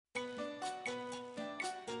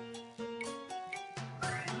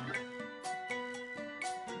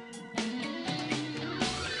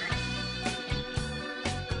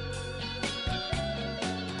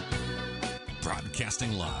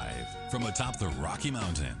Broadcasting live from atop the Rocky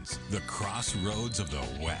Mountains, the crossroads of the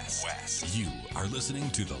West. You are listening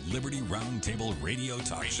to the Liberty Roundtable Radio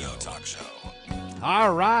Talk Show.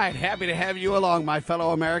 All right, happy to have you along, my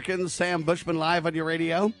fellow Americans. Sam Bushman live on your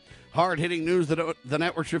radio. Hard-hitting news that the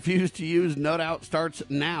networks refuse to use, no doubt, starts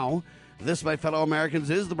now. This, my fellow Americans,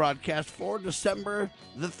 is the broadcast for December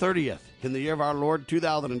the 30th in the year of our Lord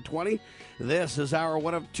 2020. This is our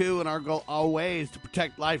one of two, and our goal always to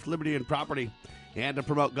protect life, liberty, and property, and to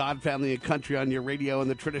promote God, family, and country on your radio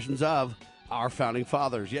and the traditions of our founding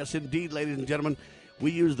fathers. Yes, indeed, ladies and gentlemen,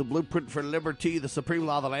 we use the blueprint for liberty, the supreme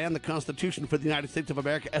law of the land, the Constitution for the United States of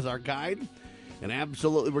America as our guide. And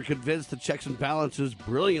absolutely, we're convinced the checks and balances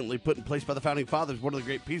brilliantly put in place by the founding fathers, one of the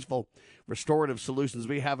great peaceful, restorative solutions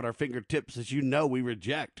we have at our fingertips. As you know, we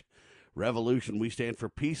reject revolution. We stand for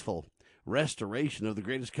peaceful restoration of the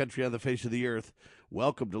greatest country on the face of the earth.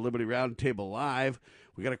 Welcome to Liberty Roundtable Live.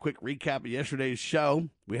 We got a quick recap of yesterday's show.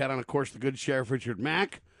 We had on, of course, the good Sheriff Richard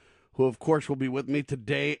Mack, who, of course, will be with me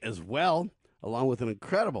today as well, along with an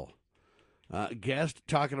incredible guest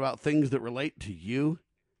talking about things that relate to you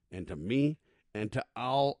and to me and to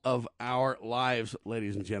all of our lives,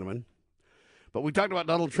 ladies and gentlemen. But we talked about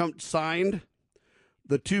Donald Trump signed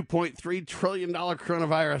the $2.3 trillion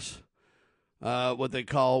coronavirus, what they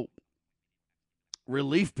call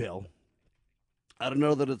relief bill. I don't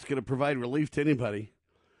know that it's going to provide relief to anybody.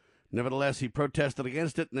 Nevertheless, he protested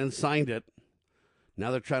against it and then signed it. Now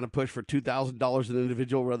they're trying to push for $2,000 an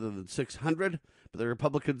individual rather than $600. But the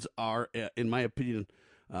Republicans are, in my opinion,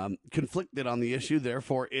 conflicted on the issue.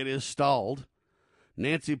 Therefore, it is stalled.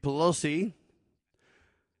 Nancy Pelosi,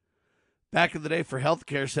 back in the day for health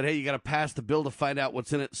care, said, hey, you got to pass the bill to find out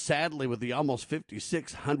what's in it. Sadly, with the almost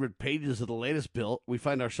 5,600 pages of the latest bill, we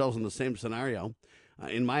find ourselves in the same scenario.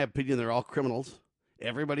 In my opinion, they're all criminals.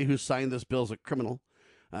 Everybody who signed this bill is a criminal.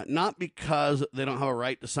 Not because they don't have a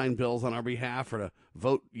right to sign bills on our behalf or to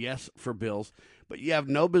vote yes for bills, but you have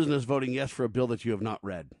no business voting yes for a bill that you have not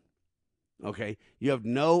read. Okay? You have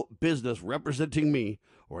no business representing me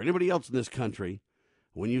or anybody else in this country.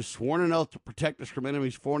 When you've sworn an oath to protect us from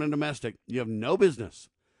enemies, foreign and domestic, you have no business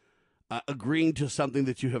agreeing to something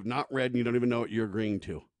that you have not read and you don't even know what you're agreeing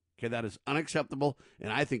to. Okay, that is unacceptable,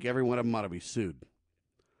 and I think every one of them ought to be sued.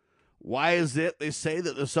 Why is it they say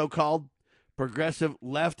that the so-called progressive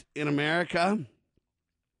left in America,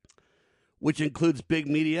 which includes big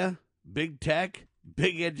media, big tech,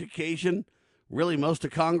 big education, really most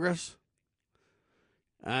of Congress,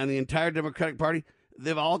 and the entire Democratic Party,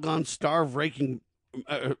 they've all gone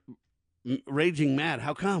raging mad.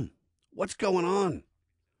 How come? What's going on?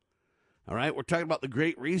 All right, we're talking about the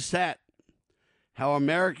Great Reset, how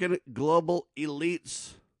American global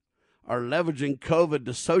elites are leveraging COVID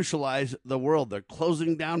to socialize the world. They're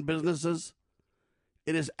closing down businesses.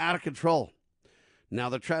 It is out of control. Now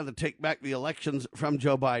they're trying to take back the elections from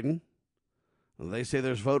Joe Biden. They say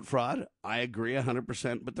there's vote fraud. I agree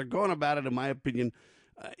 100%, but they're going about it, in my opinion,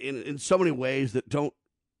 in so many ways that don't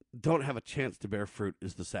have a chance to bear fruit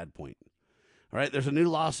is the sad point. All right, there's a new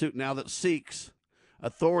lawsuit now that seeks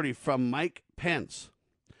authority from Mike Pence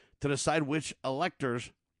to decide which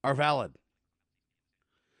electors are valid.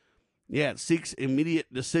 Yeah, it seeks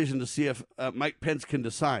immediate decision to see if Mike Pence can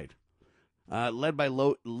decide. Led by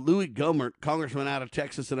Louis Gohmert, congressman out of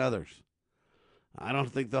Texas, and others. I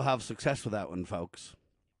don't think they'll have success with that one, folks.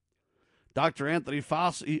 Dr. Anthony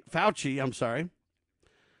Fauci,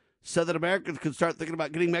 said that Americans could start thinking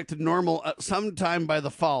about getting back to normal sometime by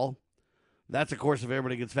the fall. That's, of course, if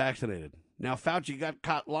everybody gets vaccinated. Now, Fauci got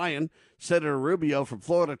caught lying. Senator Rubio from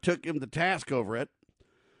Florida took him to task over it.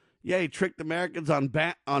 Yeah, he tricked Americans on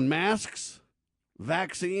masks,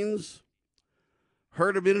 vaccines,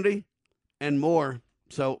 herd immunity, and more.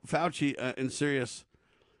 So Fauci in serious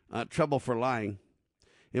trouble for lying.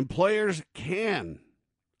 Employers can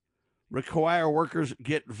require workers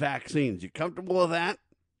get vaccines. You comfortable with that?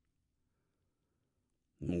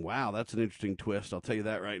 Wow, that's an interesting twist. I'll tell you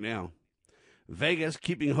that right now. Vegas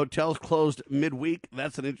keeping hotels closed midweek.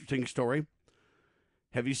 That's an interesting story.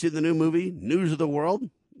 Have you seen the new movie, News of the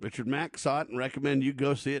World? Richard Mack saw it and recommend you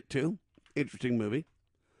go see it too. Interesting movie.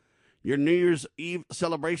 Your New Year's Eve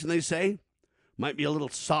celebration, they say, might be a little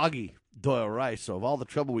soggy, Doyle Rice. So of all the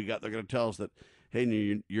trouble we got, they're going to tell us that, hey,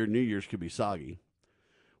 your New Year's could be soggy.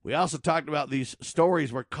 We also talked about these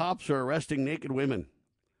stories where cops are arresting naked women.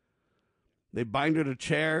 They bind her to a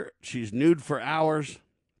chair. She's nude for hours.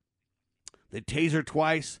 They tase her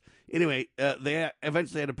twice. Anyway, they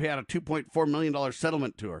eventually had to pay out a $2.4 million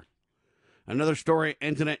settlement to her. Another story,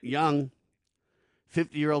 Antoinette Young,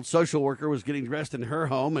 50-year-old social worker, was getting dressed in her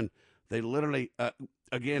home, and they literally,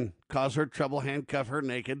 again, caused her trouble, handcuff her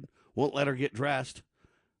naked, won't let her get dressed.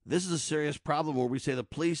 This is a serious problem where we say the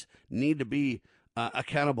police need to be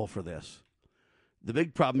accountable for this. The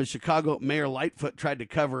big problem is Chicago Mayor Lightfoot tried to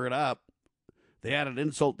cover it up. They added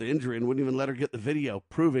insult to injury and wouldn't even let her get the video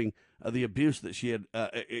proving the abuse that she had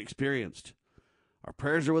experienced. Our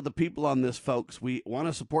prayers are with the people on this, folks. We want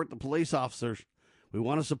to support the police officers. We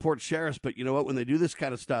want to support sheriffs, but you know what? When they do this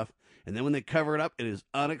kind of stuff, and then when they cover it up, it is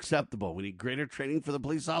unacceptable. We need greater training for the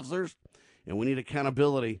police officers, and we need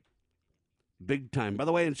accountability big time. By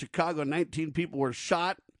the way, in Chicago, 19 people were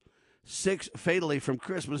shot, 6 fatally from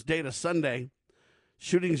Christmas Day to Sunday.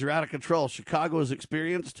 Shootings are out of control. Chicago has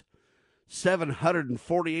experienced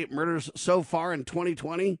 748 murders so far in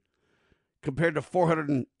 2020 compared to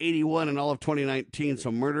 481 in all of 2019,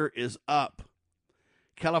 so murder is up.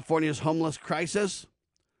 California's homeless crisis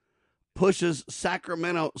pushes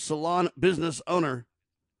Sacramento salon business owner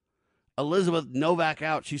Elizabeth Novak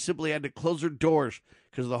out. She simply had to close her doors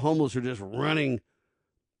because the homeless are just running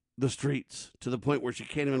the streets to the point where she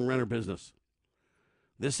can't even run her business.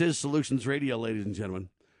 This is Solutions Radio, ladies and gentlemen.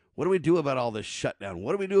 What do we do about all this shutdown?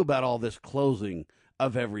 What do we do about all this closing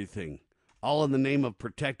of everything? All in the name of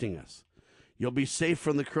protecting us. You'll be safe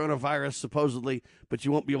from the coronavirus, supposedly, but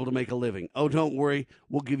you won't be able to make a living. Oh, don't worry.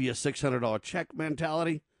 We'll give you a $600 check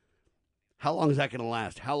mentality. How long is that going to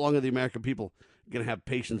last? How long are the American people going to have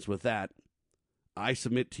patience with that? I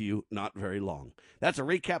submit to you, not very long. That's a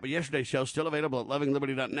recap of yesterday's show, still available at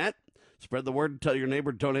lovingliberty.net. Spread the word and tell your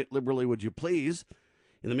neighbor, donate liberally, would you please?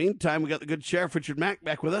 In the meantime, we got the good Sheriff Richard Mack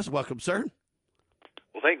back with us. Welcome, sir.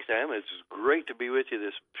 Well, thanks, Sam. It's great to be with you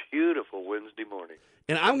this beautiful Wednesday morning.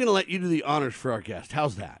 And I'm going to let you do the honors for our guest.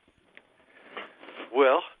 How's that?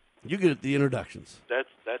 Well, you get the introductions.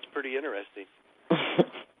 That's pretty interesting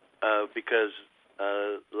because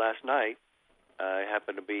last night I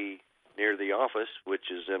happened to be near the office,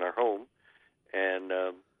 which is in our home, and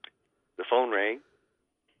the phone rang,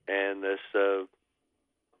 and this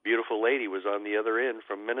beautiful lady was on the other end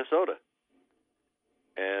from Minnesota,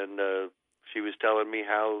 and she was telling me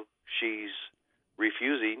how she's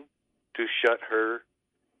refusing to shut her,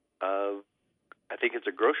 I think it's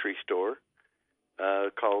a grocery store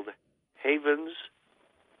called Havens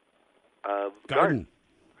Garden.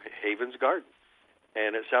 Havens Garden.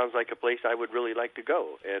 And it sounds like a place I would really like to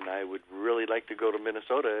go. And I would really like to go to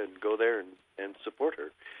Minnesota and go there and support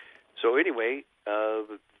her. So anyway,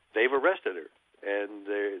 they've arrested her. And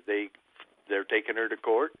they're taking her to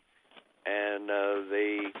court. And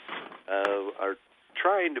they are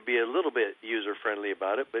trying to be a little bit user-friendly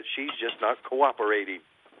about it, but she's just not cooperating.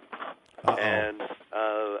 Uh-oh. And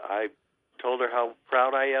I told her how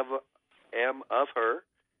proud I am of her,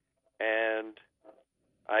 and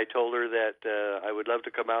I told her that I would love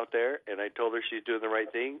to come out there, and I told her she's doing the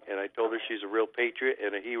right thing, and I told her she's a real patriot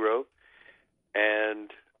and a hero,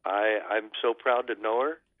 and I'm so proud to know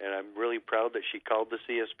her, and I'm really proud that she called the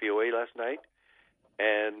CSPOA last night,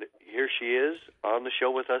 and here she is on the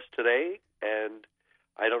show with us today, and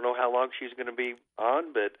I don't know how long she's going to be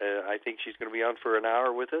on, but I think she's going to be on for an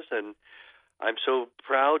hour with us, and I'm so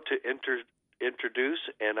proud to introduce,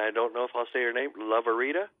 and I don't know if I'll say her name,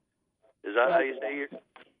 Lavarita. Is that how you say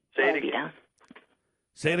it again?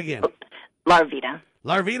 Say it again. Larvita.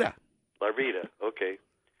 Larvita. Larvita, okay.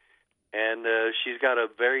 And she's got a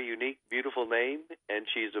very unique, beautiful name, and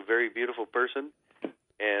she's a very beautiful person,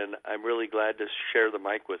 and I'm really glad to share the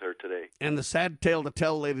mic with her today. And the sad tale to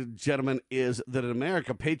tell, ladies and gentlemen, is that in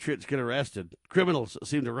America, patriots get arrested. Criminals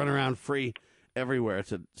seem to run around free everywhere.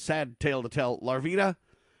 It's a sad tale to tell. Larvita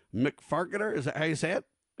McFarkler, is that how you say it?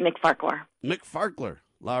 McFarkler. McFarkler.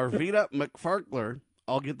 Larvita McFarkler.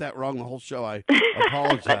 I'll get that wrong the whole show. I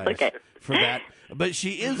apologize for that. But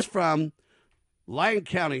she is from Lyon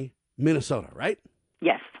County, Minnesota, right?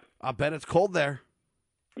 Yes. I bet it's cold there.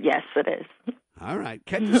 Yes, it is. All right.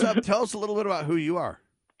 Catch us up. Tell us a little bit about who you are.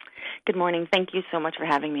 Good morning. Thank you so much for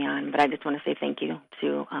having me on. But I just want to say thank you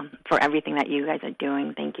for everything that you guys are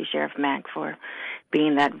doing. Thank you, Sheriff Mack, for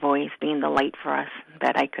being that voice, being the light for us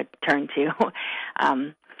that I could turn to.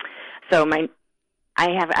 I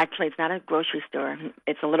have actually, it's not a grocery store.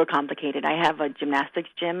 It's a little complicated. I have a gymnastics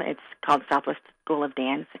gym. It's called Southwest School of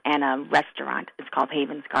Dance, and a restaurant. It's called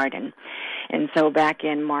Havens Garden. And so back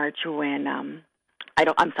in March when I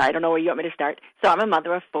don't know where you want me to start. So I'm a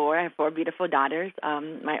mother of 4. I have 4 beautiful daughters.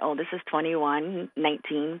 My oldest is 21,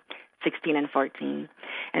 19, 16, and 14.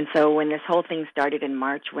 And so when this whole thing started in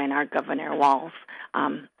March, when our Governor Walz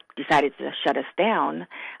decided to shut us down,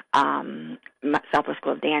 Southwest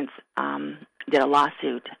School of Dance did a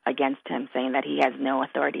lawsuit against him saying that he has no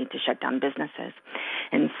authority to shut down businesses.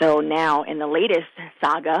 And so now in the latest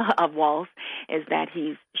saga of Walz is that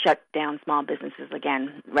he's shut down small businesses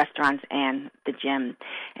again, restaurants and the gym.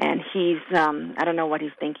 And he's, I don't know what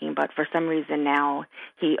he's thinking, but for some reason now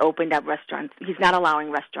he opened up restaurants. He's not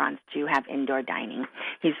allowing restaurants to have indoor dining.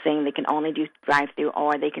 He's saying they can only do drive-through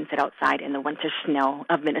or they can sit outside in the winter snow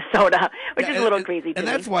of Minnesota, which is a little crazy to me. And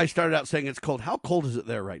that's why I started out saying it's cold. How cold is it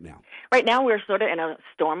there right now? Right now we're sort of in a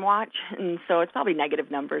storm watch, and so it's probably negative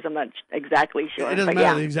numbers. I'm not exactly sure. It doesn't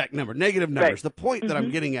matter the exact number. Negative numbers. Right. The point that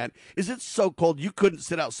I'm getting at is it's so cold you couldn't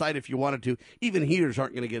sit outside if you wanted to. Even heaters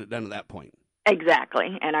aren't going to get it done at that point.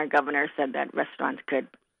 Exactly. And our governor said that restaurants could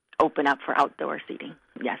open up for outdoor seating.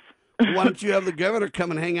 Yes. Why don't you have the governor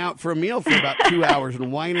come and hang out for a meal for about 2 hours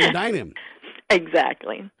and wine and dine him?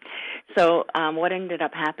 Exactly. So what ended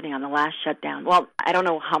up happening on the last shutdown? Well, I don't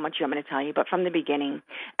know how much you want me to tell you, but from the beginning,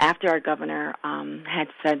 after our governor had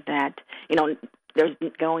said that, there's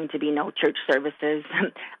going to be no church services,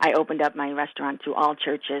 I opened up my restaurant to all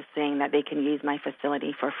churches, saying that they can use my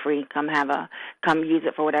facility for free. Come use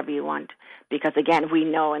it for whatever you want. Because again, we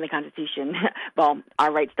know in the Constitution, well,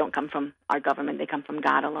 our rights don't come from our government; they come from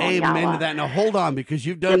God alone. Amen Yahweh. to that. Now hold on, because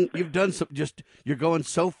you've done some. You're going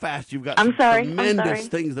so fast. You've got some tremendous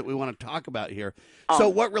things that we want to talk about here. Oh. So,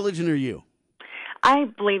 what religion are you? I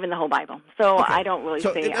believe in the whole Bible, so Okay. I don't really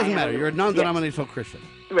So say it doesn't I matter. have You're a non-denominational Christian.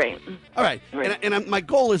 Right. All right. Right. And my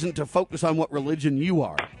goal isn't to focus on what religion you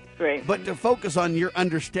are, Right. but to focus on your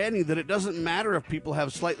understanding that it doesn't matter if people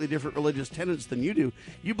have slightly different religious tenets than you do.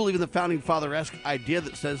 You believe in the Founding Father-esque idea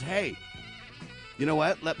that says, hey, you know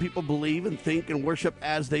what? Let people believe and think and worship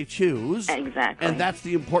as they choose. Exactly. And that's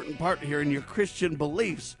the important part here, and your Christian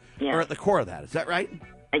beliefs are at the core of that. Is that right?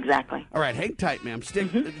 Exactly. All right. Hang tight, ma'am.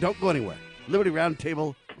 Don't go anywhere. Liberty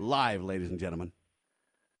Roundtable live, ladies and gentlemen.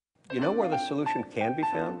 You know where the solution can be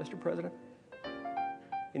found, Mr. President?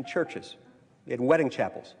 In churches, in wedding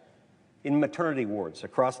chapels, in maternity wards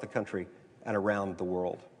across the country and around the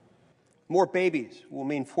world. More babies will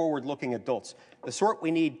mean forward-looking adults, the sort we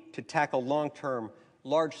need to tackle long-term,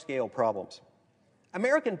 large-scale problems.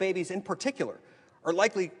 American babies in particular are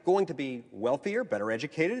likely going to be wealthier, better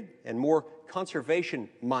educated, and more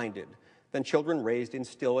conservation-minded than children raised in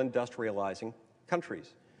still industrializing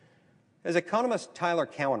countries. As economist Tyler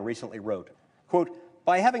Cowen recently wrote, quote,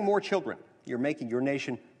 by having more children, you're making your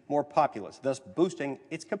nation more populous, thus boosting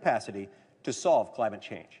its capacity to solve climate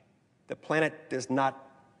change. The planet does not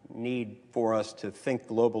need for us to think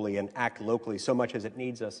globally and act locally so much as it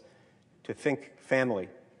needs us to think family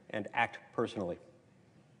and act personally.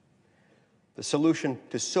 The solution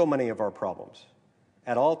to so many of our problems,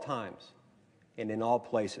 at all times and in all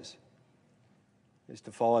places, is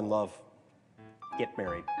to fall in love, get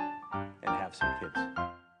married, and have some kids.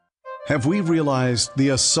 Have we realized the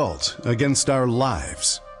assault against our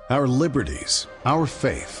lives, our liberties, our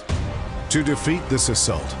faith? To defeat this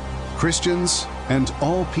assault, Christians and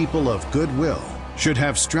all people of goodwill should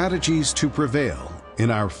have strategies to prevail in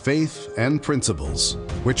our faith and principles,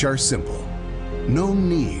 which are simple. No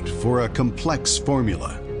need for a complex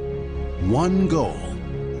formula. One goal,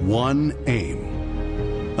 one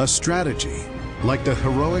aim. A strategy like the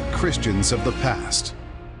heroic Christians of the past.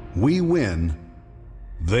 We win,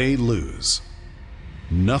 they lose.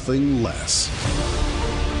 Nothing less.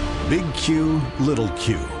 Big Q, Little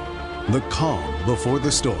Q. The Calm Before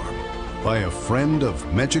the Storm by a friend of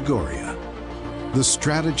Medjugorje. The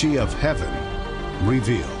strategy of heaven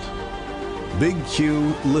revealed. Big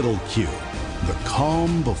Q, Little Q. The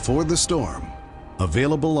Calm Before the Storm.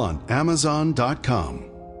 Available on Amazon.com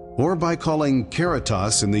or by calling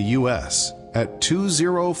Caritas in the U.S. at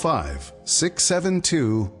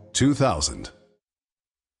 205-672-2000.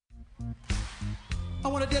 I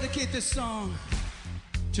want to dedicate this song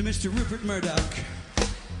to Mr. Rupert Murdoch.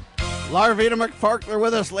 Larvita McFarkler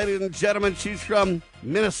with us, ladies and gentlemen. She's from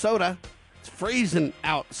Minnesota. It's freezing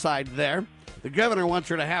outside there. The governor wants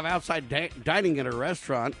her to have outside dining at her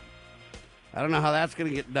restaurant. I don't know how that's going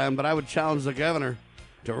to get done, but I would challenge the governor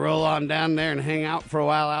to roll on down there and hang out for a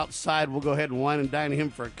while outside. We'll go ahead and wine and dine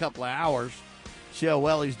him for a couple of hours. See how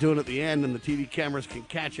well he's doing at the end, and the TV cameras can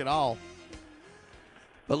catch it all.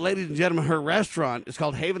 But ladies and gentlemen, her restaurant is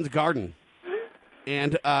called Haven's Garden.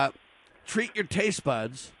 And treat your taste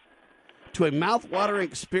buds to a mouth-watering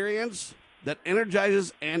experience that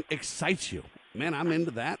energizes and excites you. Man, I'm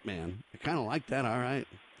into that, man. I kind of like that, all right.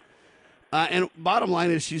 And bottom line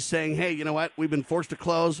is she's saying, hey, you know what? We've been forced to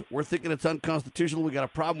close. We're thinking it's unconstitutional. We got a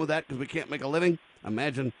problem with that because we can't make a living.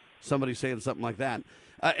 Imagine somebody saying something like that.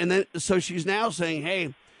 And then so she's now saying,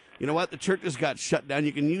 hey, you know what? The church has got shut down.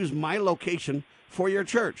 You can use my location for your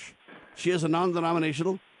church. She is a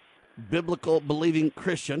non-denominational, biblical-believing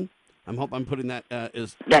Christian. I hope I'm putting that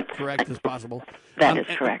as That's correct as possible. That is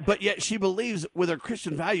correct. But yet she believes with her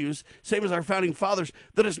Christian values, same as our founding fathers,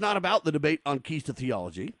 that it's not about the debate on keys to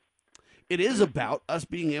theology. It is about us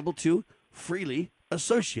being able to freely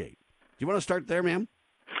associate. Do you want to start there, ma'am?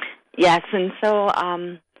 Yes, and so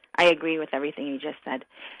I agree with everything you just said.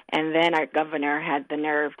 And then our governor had the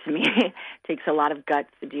nerve to me. Takes a lot of guts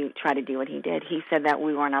to try to do what he did. He said that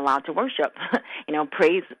we weren't allowed to worship,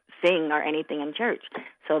 praise, sing, or anything in church.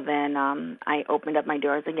 So then I opened up my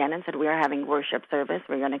doors again and said, we are having worship service.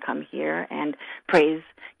 We're going to come here and praise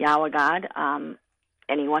Yahweh God.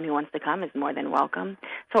 Anyone who wants to come is more than welcome.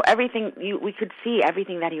 So everything, we could see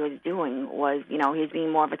everything that he was doing was, he was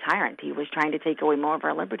being more of a tyrant. He was trying to take away more of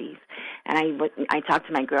our liberties. And I talked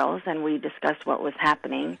to my girls, and we discussed what was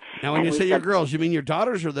happening. Now, when you say your girls, you mean your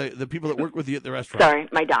daughters or the people that work with you at the restaurant? Sorry,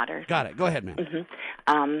 my daughters. Got it. Go ahead, ma'am.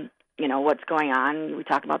 Mm-hmm. What's going on. We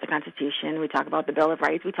talk about the Constitution. We talk about the Bill of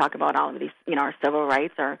Rights. We talk about all of these, our civil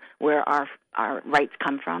rights, or where our rights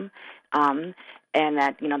come from. And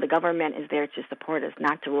that, the government is there to support us,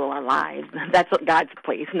 not to rule our lives. That's what God's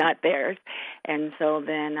place, not theirs. And so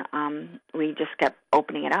then we just kept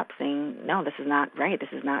opening it up, saying, no, this is not right. This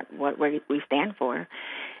is not what we stand for.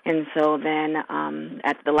 And so then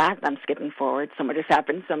at the last, I'm skipping forward. So much has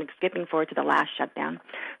happened, so I'm skipping forward to the last shutdown.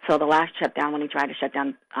 So the last shutdown, when we tried to shut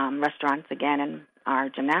down restaurants again and our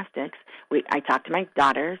gymnastics, I talked to my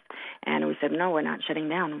daughters, and we said, no, we're not shutting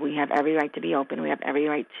down. We have every right to be open. We have every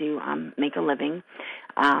right to make a living.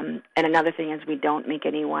 And another thing is we don't make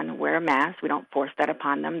anyone wear a mask. We don't force that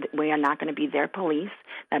upon them. We are not going to be their police.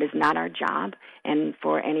 That is not our job. And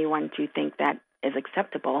for anyone to think that is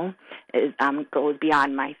acceptable goes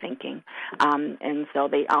beyond my thinking. And so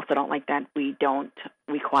they also don't like that we don't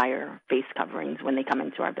require face coverings when they come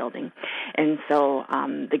into our building. And so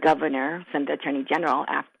the governor sent the attorney general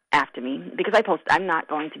after me because I'm not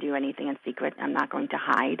going to do anything in secret. I'm not going to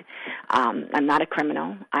hide. I'm not a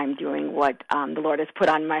criminal. I'm doing what the Lord has put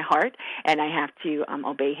on my heart, and I have to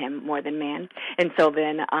obey him more than man. And so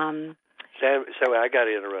then... Sam, I got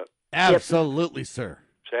to interrupt. Absolutely, sir.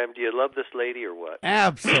 Sam, do you love this lady or what?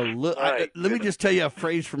 Absolutely. Right. Let me just tell you a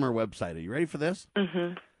phrase from her website. Are you ready for this?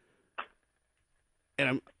 Mm-hmm.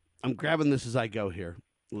 And I'm grabbing this as I go here,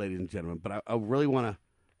 ladies and gentlemen, but I really want to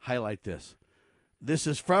highlight this. This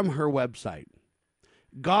is from her website.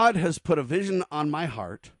 God has put a vision on my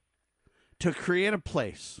heart to create a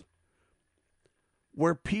place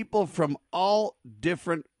where people from all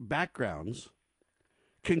different backgrounds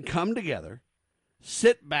can come together,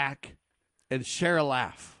 sit back, and share a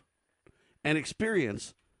laugh and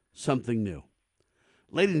experience something new.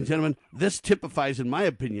 Ladies and gentlemen, this typifies, in my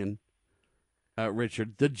opinion,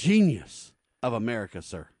 Richard, the genius of America,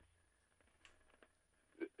 sir.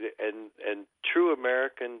 And true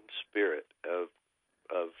American spirit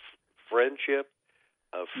of friendship,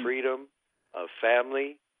 of freedom, of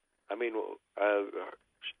family. I mean,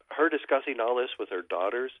 her discussing all this with her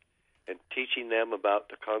daughters and teaching them about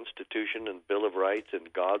the Constitution and Bill of Rights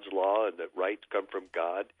and God's law, and that rights come from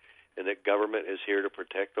God, and that government is here to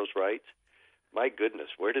protect those rights. My goodness,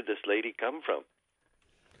 where did this lady come from?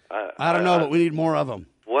 I don't know, but we need more of them.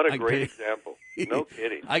 What a great example. No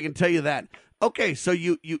kidding. I can tell you that. Okay, so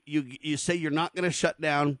you say you're not going to shut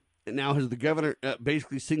down. Now has the governor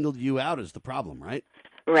basically singled you out as the problem, right?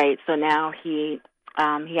 Right. So now he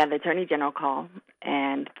had the attorney general call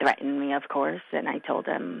and threatened me, of course, and I told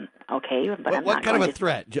him, okay, but what kind of a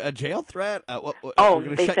threat? A jail threat? Oh, we're going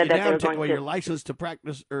to they shut said you that down, they were take going away to your license to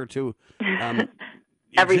practice or to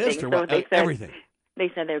everything. exist, or so what? they said, Everything.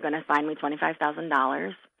 They said they were going to fine me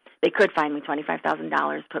 $25,000. They could fine me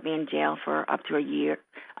 $25,000, put me in jail for up to a year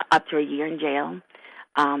in jail.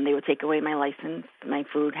 They would take away my license, my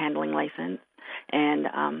food handling license. And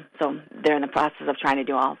so they're in the process of trying to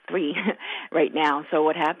do all three right now. So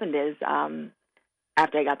what happened is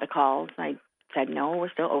after I got the calls, I said, no,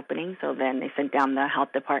 we're still opening. So then they sent down the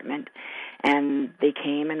health department, and they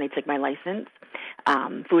came and they took my license,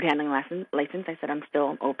 food handling license. I said, I'm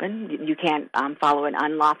still open. You can't follow an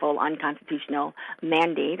unlawful, unconstitutional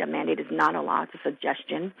mandate. A mandate is not a law. It's a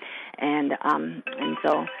suggestion. And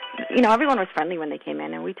so, everyone was friendly when they came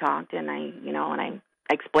in, and we talked, and I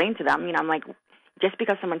explained to them, I'm like, just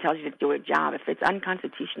because someone tells you to do a job, if it's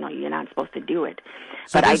unconstitutional, you're not supposed to do it.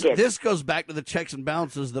 So but I did. This goes back to the checks and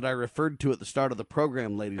balances that I referred to at the start of the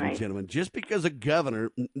program, ladies and gentlemen. Just because a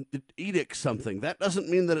governor edicts something, that doesn't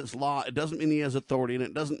mean that it's law. It doesn't mean he has authority, and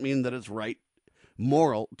it doesn't mean that it's right,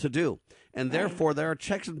 moral to do. And therefore, there are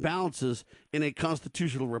checks and balances in a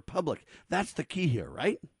constitutional republic. That's the key here,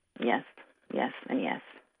 right? Yes, and yes.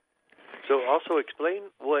 So also explain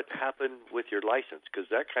what happened with your license, because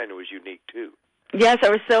that kind of was unique too. Yes,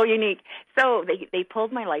 it was so unique. So they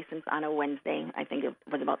pulled my license on a Wednesday. I think it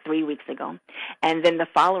was about 3 weeks ago. And then the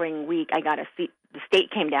following week, I got the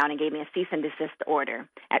state came down and gave me a cease and desist order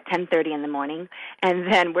at 10:30 in the morning.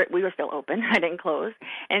 And then we were still open. I didn't close.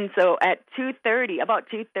 And so at about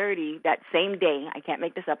 2:30 that same day, I can't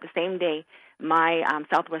make this up, the same day, my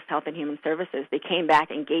Southwest Health and Human Services, they came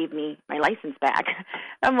back and gave me my license back.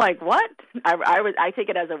 I'm like, what? I take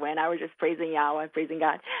it as a win. I was just praising Yahweh, praising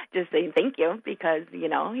God, just saying thank you because,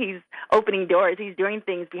 he's opening doors. He's doing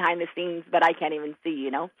things behind the scenes that I can't even see,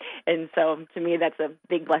 And so to me, that's a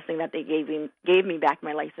big blessing that they gave me back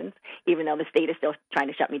my license, even though the state is still trying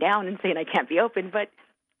to shut me down and saying I can't be open. But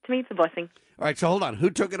to me, it's a blessing. All right, so hold on.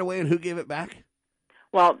 Who took it away and who gave it back?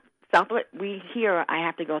 Well, I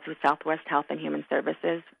have to go through Southwest Health and Human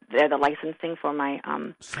Services. They're the licensing for my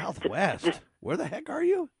Southwest. Where the heck are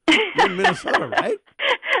you? You're in Minnesota, right?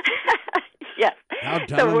 Yes. How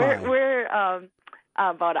dumb so am I? we're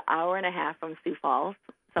about an hour and a half from Sioux Falls,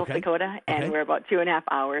 South Dakota, and we're about 2.5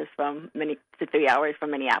 hours to 3 hours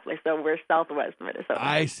from Minneapolis. So we're Southwest Minnesota.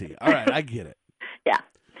 I see. All right, I get it. Yeah.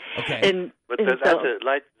 Okay. But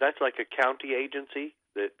that's like a county agency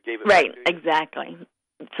that gave it right, back to you? Exactly.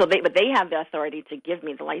 So they have the authority to give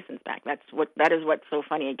me the license back. That is what's so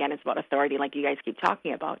funny. Again, it's about authority, like you guys keep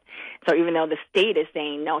talking about. So even though the state is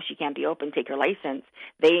saying no, she can't be open, take her license,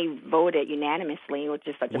 they voted unanimously, which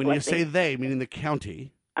is such a blessing. When you say they, meaning the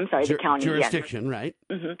county. I'm sorry, the county jurisdiction, yes. Right?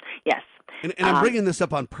 Mm-hmm. Yes. And I'm bringing this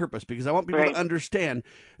up on purpose because I want people right. to understand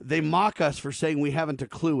they mock us for saying we haven't a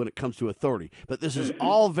clue when it comes to authority. But this is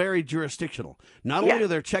all very jurisdictional. Not only are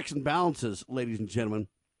there checks and balances, ladies and gentlemen,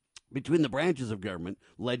 between the branches of government,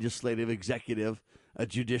 legislative, executive,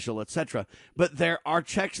 judicial, etc., but there are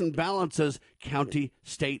checks and balances, county,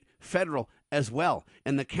 state, federal as well.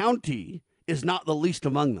 And the county is not the least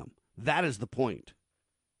among them. That is the point.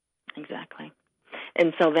 Exactly.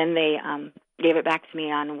 And so then they gave it back to me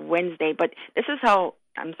on Wednesday. But this is how,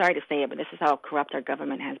 I'm sorry to say it, but this is how corrupt our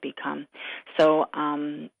government has become. So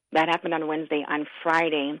that happened on Wednesday. On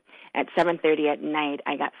Friday at 7:30 at night,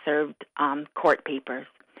 I got served court papers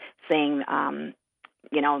saying,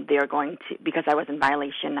 they're going to, because I was in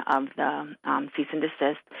violation of the cease and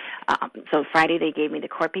desist. So Friday they gave me the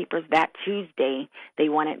court papers. That Tuesday they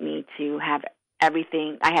wanted me to have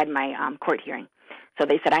everything. I had my court hearing. So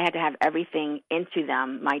they said I had to have everything into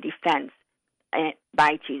them, my defense,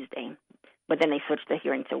 by Tuesday. But then they switched the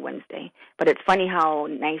hearing to Wednesday. But it's funny how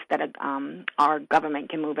nice that our government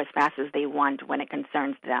can move as fast as they want when it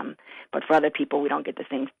concerns them. But for other people, we don't get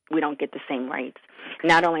the same rights.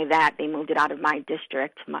 Not only that, they moved it out of my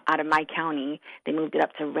district, out of my county. They moved it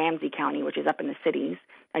up to Ramsey County, which is up in the cities.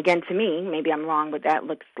 Again, to me, maybe I'm wrong, but that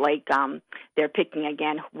looks like they're picking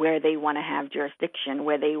again where they want to have jurisdiction,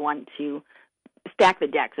 where they want to stack the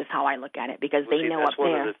decks is how I look at it, because they know up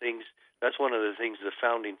there. That's one of the things the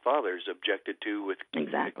Founding Fathers objected to with the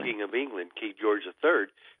King of England, King George III,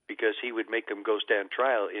 because he would make them go stand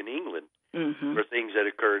trial in England for things that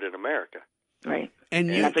occurred in America. Right. And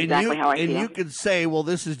that's exactly how I feel. You could say, well,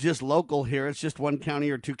 this is just local here. It's just one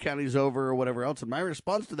county or two counties over or whatever else. And my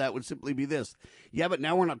response to that would simply be this. Yeah, but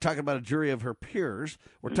now we're not talking about a jury of her peers.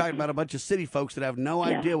 We're talking about a bunch of city folks that have no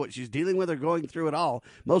idea what she's dealing with or going through at all.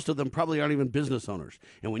 Most of them probably aren't even business owners.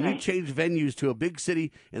 And when you change venues to a big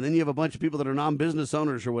city and then you have a bunch of people that are non-business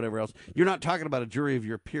owners or whatever else, you're not talking about a jury of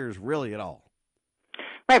your peers really at all.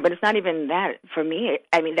 Right, but it's not even that for me.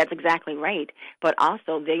 I mean, that's exactly right. But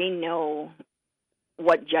also they know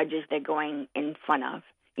what judges they're going in front of.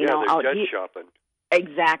 They're judge shopping.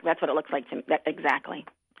 Exactly. That's what it looks like to me. Exactly.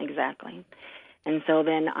 And so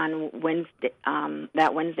then on Wednesday,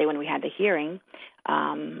 that Wednesday when we had the hearing,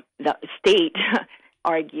 the state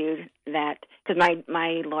argued that, because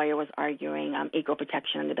my lawyer was arguing equal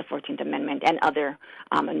protection under the 14th Amendment and other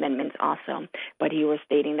amendments also, but he was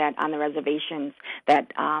stating that on the reservations that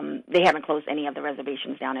they haven't closed any of the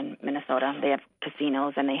reservations down in Minnesota. They have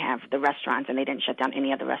casinos and they have the restaurants, and they didn't shut down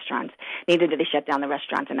any of the restaurants. Neither did they shut down the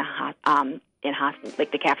restaurants in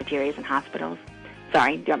like the cafeterias and hospitals.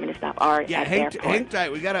 Sorry, do you want me to stop? Or hang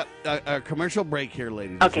tight. We got a commercial break here,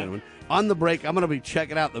 ladies and gentlemen. On the break, I'm going to be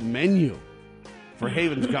checking out the menu for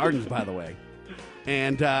Havens Gardens, by the way.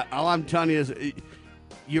 And all I'm telling you is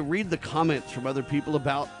you read the comments from other people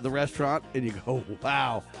about the restaurant, and you go,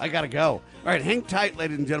 wow, I got to go. All right, hang tight,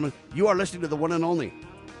 ladies and gentlemen. You are listening to the one and only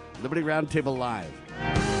Liberty Roundtable Live.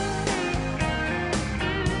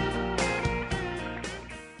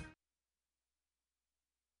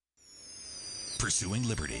 Pursuing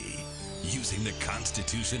liberty, using the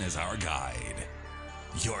Constitution as our guide.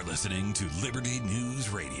 You're listening to Liberty News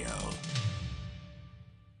Radio.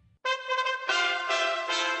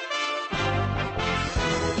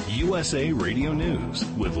 USA Radio News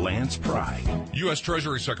with Lance Pry. U.S.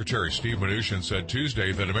 Treasury Secretary Steve Mnuchin said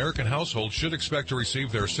Tuesday that American households should expect to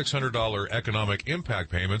receive their $600 economic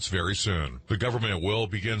impact payments very soon. The government will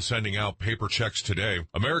begin sending out paper checks today.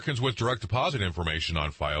 Americans with direct deposit information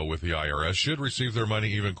on file with the IRS should receive their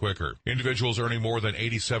money even quicker. Individuals earning more than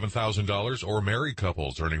 $87,000 or married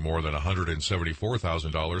couples earning more than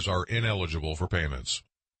 $174,000 are ineligible for payments.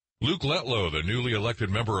 Luke Letlow, the newly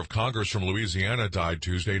elected member of Congress from Louisiana, died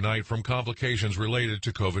Tuesday night from complications related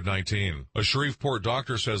to COVID-19. A Shreveport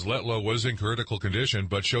doctor says Letlow was in critical condition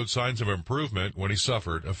but showed signs of improvement when he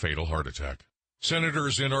suffered a fatal heart attack.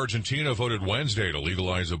 Senators in Argentina voted Wednesday to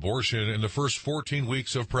legalize abortion in the first 14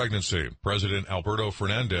 weeks of pregnancy. President Alberto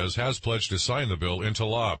Fernandez has pledged to sign the bill into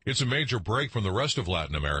law. It's a major break from the rest of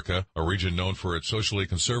Latin America, a region known for its socially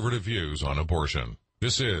conservative views on abortion.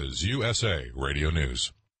 This is USA Radio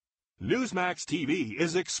News. Newsmax TV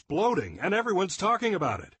is exploding, and everyone's talking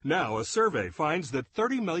about it. Now, a survey finds that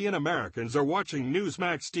 30 million Americans are watching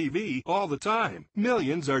Newsmax TV all the time.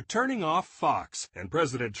 Millions are turning off Fox, and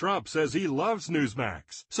President Trump says he loves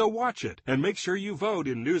Newsmax. So watch it, and make sure you vote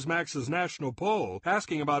in Newsmax's national poll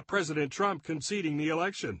asking about President Trump conceding the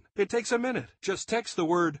election. It takes a minute. Just text the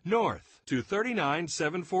word NORTH to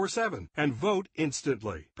 39747 and vote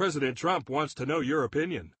instantly. President Trump wants to know your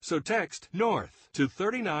opinion, so text NORTH to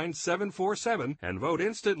 39747 and vote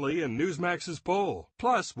instantly in Newsmax's poll.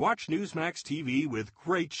 Plus, watch Newsmax TV with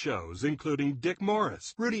great shows including Dick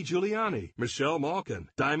Morris, Rudy Giuliani, Michelle Malkin,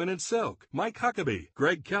 Diamond and Silk, Mike Huckabee,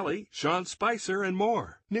 Greg Kelly, Sean Spicer, and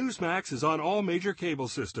more. Newsmax is on all major cable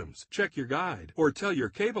systems. Check your guide or tell your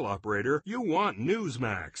cable operator you want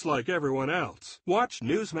Newsmax like everyone else. Watch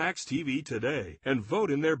Newsmax TV today and vote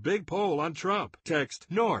in their big poll on Trump. Text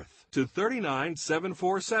NORTH to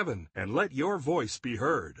 39747 and let your voice be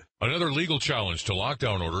heard. Another legal challenge to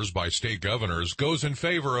lockdown orders by state governors goes in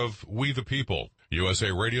favor of we the people.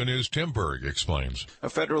 USA Radio News' Tim Berg explains. A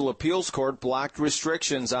federal appeals court blocked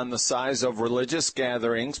restrictions on the size of religious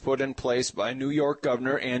gatherings put in place by New York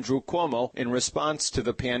Governor Andrew Cuomo in response to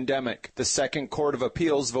the pandemic. The Second Court of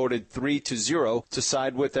Appeals voted 3-0 to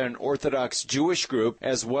side with an Orthodox Jewish group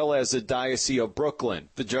as well as the Diocese of Brooklyn.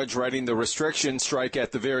 The judge writing the restrictions strike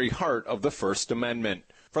at the very heart of the First Amendment.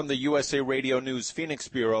 From the USA Radio News Phoenix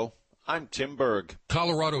Bureau, I'm Tim Berg.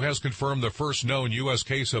 Colorado has confirmed the first known U.S.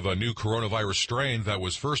 case of a new coronavirus strain that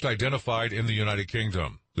was first identified in the United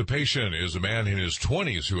Kingdom. The patient is a man in his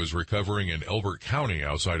 20s who is recovering in Elbert County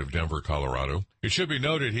outside of Denver, Colorado. It should be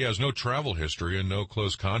noted he has no travel history and no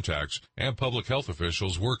close contacts, and public health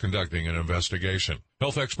officials were conducting an investigation.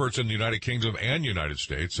 Health experts in the United Kingdom and United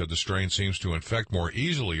States said the strain seems to infect more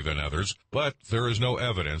easily than others, but there is no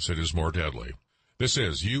evidence it is more deadly. This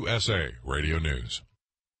is USA Radio News.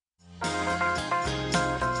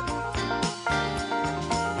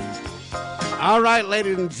 All right,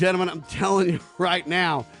 ladies and gentlemen, I'm telling you right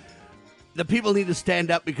now, the people need to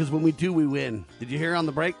stand up because when we do, we win. Did you hear on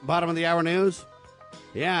the break, bottom of the hour news?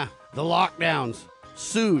 Yeah, the lockdowns.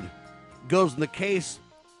 Sued. Goes in the case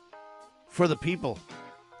for the people,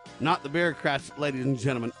 not the bureaucrats, ladies and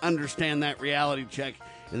gentlemen. Understand that reality check,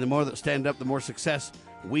 and the more that stand up, the more success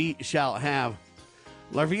we shall have.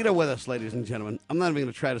 Larvita with us, ladies and gentlemen. I'm not even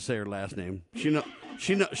going to try to say her last name.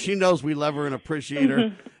 She knows we love her and appreciate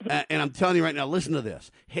her. And I'm telling you right now, listen to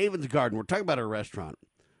this. Haven's Garden. We're talking about our restaurant.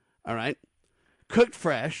 All right? Cooked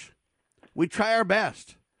fresh. We try our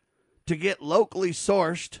best to get locally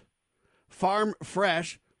sourced, farm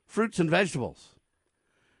fresh fruits and vegetables.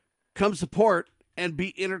 Come support and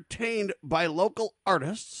be entertained by local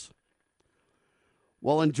artists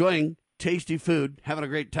while enjoying tasty food, having a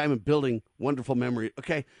great time, and building wonderful memories.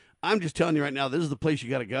 Okay, I'm just telling you right now, this is the place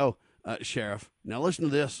you got to go, Sheriff. Now listen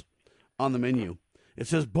to this on the menu. It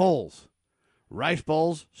says bowls, rice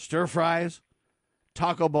bowls, stir fries,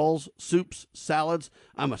 taco bowls, soups, salads.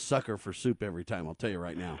 I'm a sucker for soup every time, I'll tell you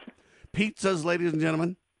right now. Pizzas, ladies and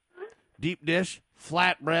gentlemen, deep dish,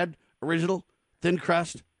 flatbread, original, thin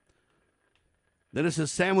crust. Then it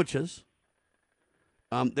says sandwiches.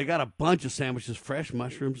 They got a bunch of sandwiches, fresh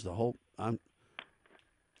mushrooms, the whole.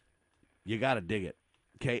 You got to dig it.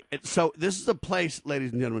 Okay, so this is a place,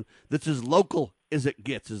 ladies and gentlemen, that's as local as it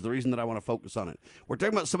gets, is the reason that I want to focus on it. We're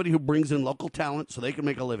talking about somebody who brings in local talent so they can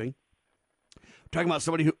make a living. We're talking about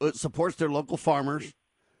somebody who supports their local farmers.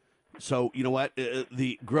 So, you know what?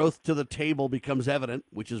 The growth to the table becomes evident,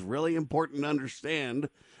 which is really important to understand.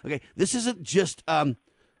 Okay, this isn't just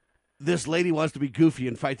this lady wants to be goofy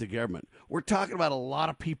and fight the government. We're talking about a lot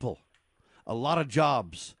of people, a lot of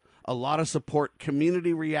jobs, a lot of support,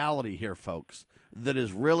 community reality here, folks, that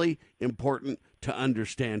is really important to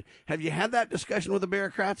understand. Have you had that discussion with the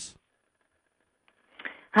bureaucrats?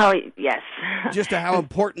 Yes. Just to how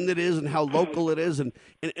important it is and how local it is. And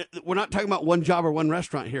we're not talking about one job or one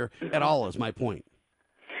restaurant here at all, is my point.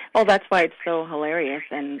 Well, that's why it's so hilarious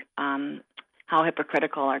and how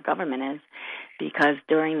hypocritical our government is, because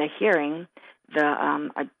during the hearing, the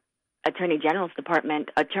Attorney General's Department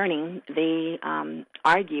attorney, they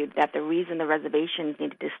argued that the reason the reservations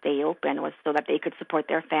needed to stay open was so that they could support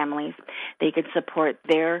their families, they could support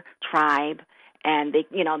their tribe, and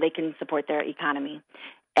they can support their economy.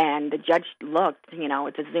 And the judge looked,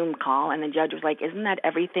 it's a Zoom call, and the judge was like, isn't that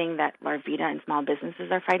everything that Larvita and small businesses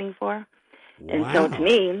are fighting for? Wow. And so to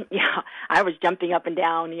me, I was jumping up and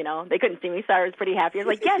down, they couldn't see me, so I was pretty happy. I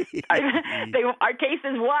was like, yes, our case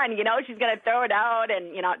is won, she's going to throw it out,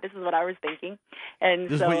 and, this is what I was thinking. And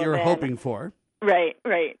this so is what you were then, hoping for. Right.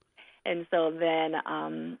 And so then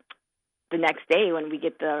the next day when we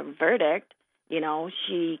get the verdict,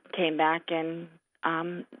 she came back and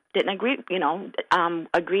didn't agree,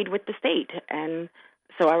 agreed with the state. And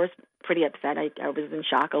so I was pretty upset. I was in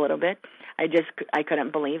shock a little bit. I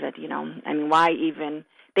couldn't believe it, I mean, why even,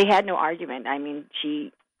 they had no argument. I mean,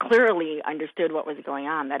 she clearly understood what was going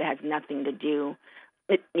on. That it has nothing to do,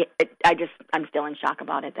 I'm still in shock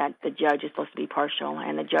about it, that the judge is supposed to be partial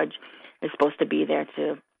and the judge is supposed to be there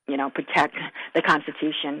to, protect the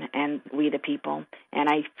Constitution and we the people. And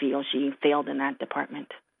I feel she failed in that department.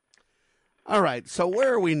 All right, so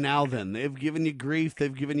where are we now then? They've given you grief,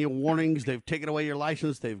 they've given you warnings, they've taken away your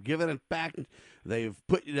license, they've given it back, they've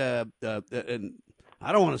put and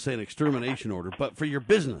I don't want to say an extermination order, but for your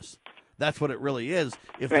business, that's what it really is,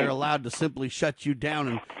 if they're allowed to simply shut you down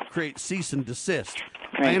and create cease and desist.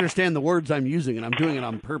 Right. I understand the words I'm using, and I'm doing it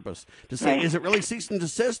on purpose, to say, is it really cease and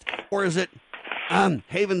desist, or is it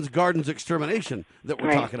Havens Gardens extermination that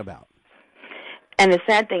we're talking about? And the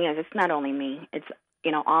sad thing is, it's not only me, it's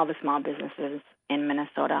all the small businesses in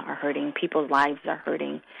Minnesota are hurting. People's lives are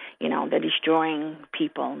hurting. They're destroying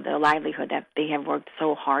people, their livelihood that they have worked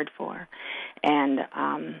so hard for. And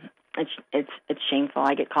it's shameful.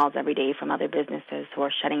 I get calls every day from other businesses who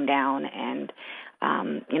are shutting down. And,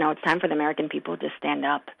 it's time for the American people to stand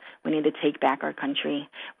up. We need to take back our country.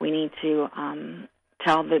 We need to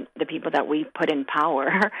tell the people that we put in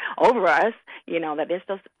power over us, that they're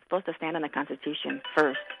still supposed to stand on the Constitution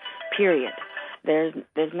first, period. There's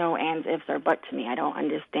no ands, ifs, or buts to me. I don't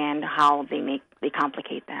understand how they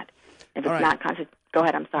complicate that. If it's not go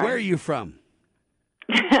ahead. I'm sorry. Where are you from?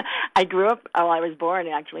 I grew up. I was born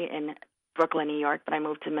actually in Brooklyn, New York, but I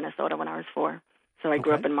moved to Minnesota when I was 4. So I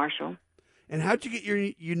grew up in Marshall. And how'd you get your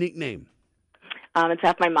unique name? It's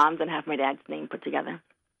half my mom's and half my dad's name put together.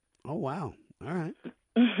 Oh wow! All right.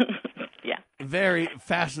 Yeah. Very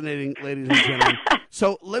fascinating, ladies and gentlemen.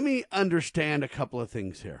 So let me understand a couple of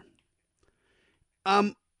things here.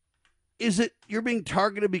 Is it you're being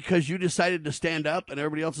targeted because you decided to stand up and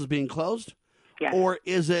everybody else is being closed? Yes. Or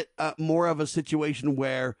is it more of a situation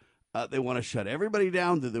where they want to shut everybody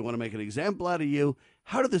down? Do they want to make an example out of you?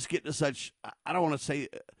 How did this get to such, I don't want to say,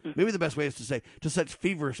 maybe the best way is to say, to such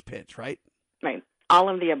feverish pitch, right? Right. All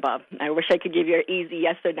of the above. I wish I could give you an easy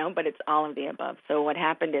yes or no, but it's all of the above. So what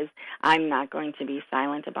happened is I'm not going to be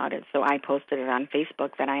silent about it. So I posted it on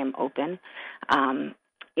Facebook that I am open.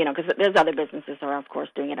 Because there's other businesses who are, of course,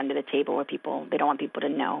 doing it under the table where they don't want people to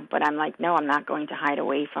know. But I'm like, no, I'm not going to hide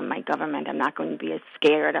away from my government. I'm not going to be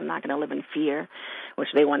scared. I'm not going to live in fear, which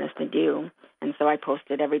they want us to do. And so I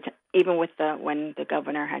posted every time, even when the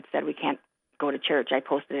governor had said we can't go to church, I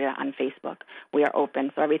posted it on Facebook. We are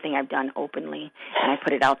open. So everything I've done openly, and I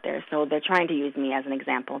put it out there. So they're trying to use me as an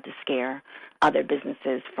example to scare other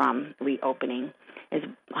businesses from reopening is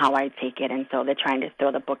how I take it. And so they're trying to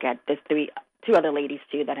throw the book at this two other ladies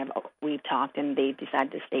too that we've talked, and they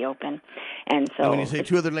decided to stay open. And so when you say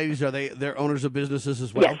two other ladies, they're owners of businesses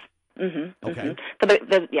as well? Yes. Mm-hmm. Okay. So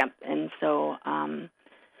and so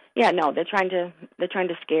no, they're trying to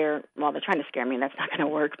scare. Well, they're trying to scare me. That's not going to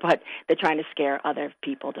work. But they're trying to scare other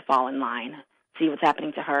people to fall in line. See what's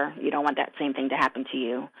happening to her. You don't want that same thing to happen to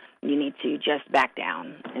you. You need to just back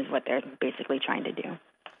down. Is what they're basically trying to do.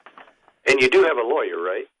 And you do have a lawyer,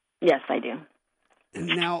 right? Yes, I do.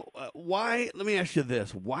 Now, why? Let me ask you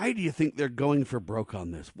this: why do you think they're going for broke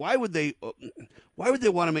on this? Why would they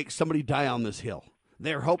want to make somebody die on this hill?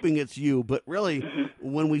 They're hoping it's you, but really,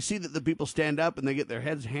 when we see that the people stand up and they get their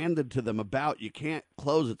heads handed to them about you can't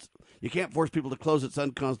close it, you can't force people to close. It's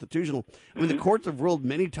unconstitutional. I mean, the courts have ruled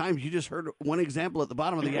many times. You just heard one example at the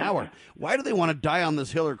bottom of the hour. Why do they want to die on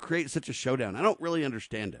this hill or create such a showdown? I don't really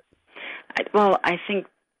understand it. I think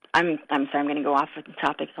I'm sorry, I'm going to go off the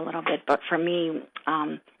topic a little bit, but for me,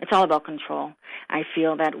 it's all about control. I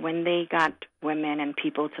feel that when they got women and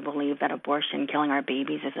people to believe that abortion, killing our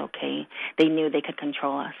babies is okay, they knew they could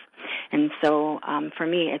control us. And so for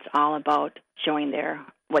me, it's all about showing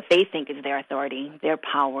what they think is their authority, their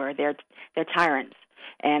power, their tyrants.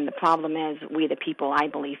 And the problem is we, the people, I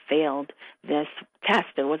believe, failed this test.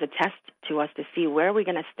 It was a test to us to see where are we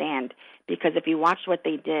going to stand. Because if you watch what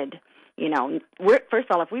they did, first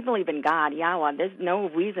of all, if we believe in God, Yahweh, there's no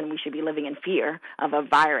reason we should be living in fear of a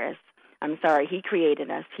virus. I'm sorry, He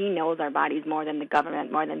created us. He knows our bodies more than the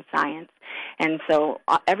government, more than science. And so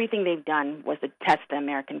everything they've done was to test the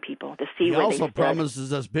American people to see where they stood. He also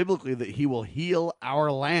promises us biblically that He will heal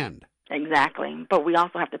our land. Exactly. But we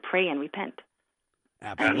also have to pray and repent.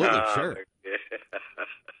 Absolutely, sure.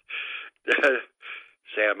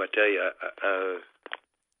 Sam, I tell you,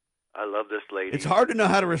 I love this lady. It's hard to know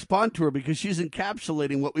how to respond to her because she's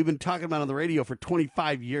encapsulating what we've been talking about on the radio for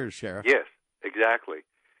 25 years, Sheriff. Yes, exactly.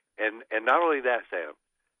 And not only that, Sam,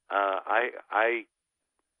 I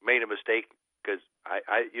made a mistake because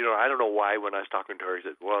I don't know why when I was talking to her, I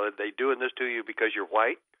said, well, are they doing this to you because you're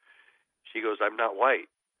white? She goes, I'm not white.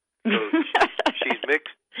 So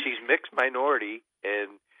she's mixed minority, and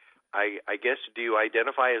I guess, do you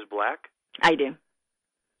identify as black? I do.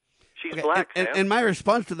 She's black, Sam. And my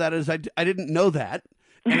response to that is I didn't know that,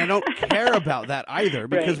 and I don't care about that either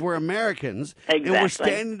because we're Americans, and we're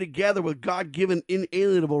standing together with God-given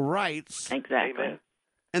inalienable rights. Exactly. Amen.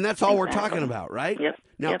 And that's all we're talking about, right? Yep.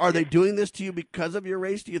 Now, are they doing this to you because of your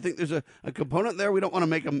race? Do you think there's a component there? We don't want to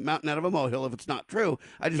make a mountain out of a molehill if it's not true.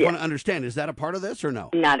 I just want to understand, is that a part of this or no?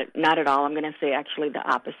 Not at all. I'm going to say actually the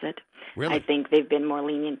opposite. Really? I think they've been more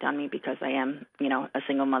lenient on me because I am, a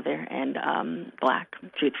single mother and black,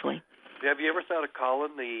 truthfully. Have you ever thought of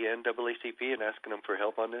calling the NAACP and asking them for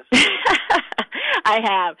help on this? I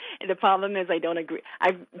have. And the problem is I don't agree.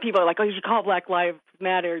 People are like, "Oh, you should call Black Lives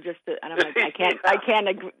Matter." And I'm like, I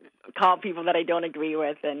can't call people that I don't agree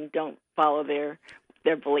with and don't follow their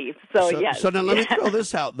beliefs. So yes. So now let me throw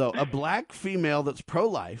this out though: a black female that's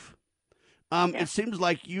pro-life. It seems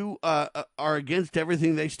like you are against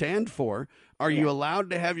everything they stand for. Are you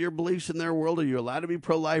allowed to have your beliefs in their world? Are you allowed to be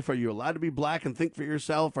pro-life? Are you allowed to be black and think for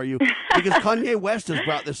yourself? Are you? Because Kanye West has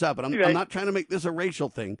brought this up, and I'm not trying to make this a racial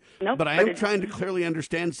thing, but I am trying to clearly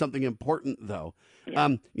understand something important, though. Yeah.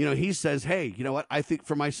 He says, "Hey, you know what? I think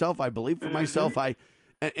for myself. I believe for myself. And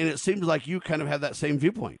it seems like you kind of have that same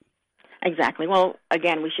viewpoint." Exactly. Well,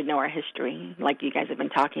 again, we should know our history, like you guys have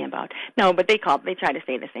been talking about. No, but they try to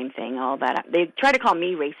say the same thing, all that. They try to call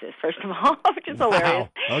me racist, first of all, which is hilarious.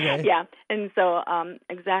 Okay. Yeah. And so,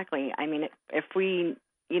 exactly. I mean, if we,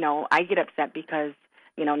 I get upset because,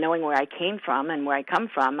 knowing where I came from and where I come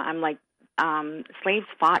from, I'm like, slaves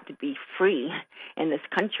fought to be free in this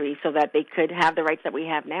country so that they could have the rights that we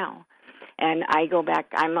have now. And I go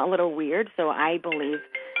back, I'm a little weird, so I believe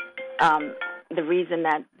the reason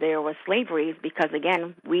that there was slavery is because,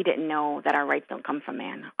 again, we didn't know that our rights don't come from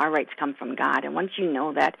man. Our rights come from God. And once you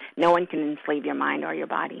know that, no one can enslave your mind or your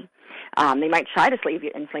body. They might try to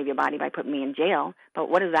enslave your body by putting me in jail, but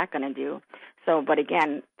what is that going to do? So, but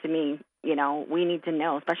again, to me, we need to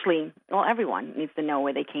know, especially, everyone needs to know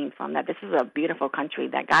where they came from, that this is a beautiful country,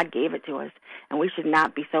 that God gave it to us, and we should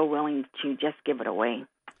not be so willing to just give it away.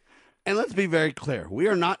 And let's be very clear. We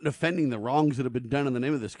are not defending the wrongs that have been done in the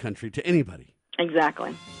name of this country to anybody.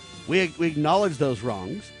 Exactly. We acknowledge those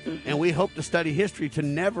wrongs, and we hope to study history to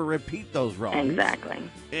never repeat those wrongs. Exactly.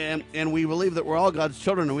 And we believe that we're all God's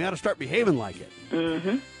children, and we ought to start behaving like it.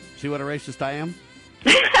 Mm-hmm. See what a racist I am?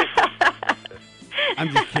 I'm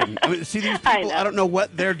just kidding. I mean, see, these people, I don't know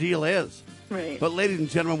what their deal is. Right. But, ladies and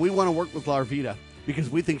gentlemen, we want to work with Larvita because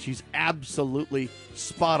we think she's absolutely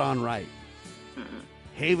spot on right. Mm-hmm.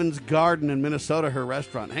 Haven's Garden in Minnesota, her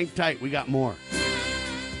restaurant. Hang tight. We got more.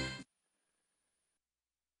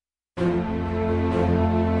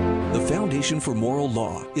 The Foundation for Moral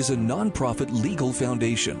Law is a nonprofit legal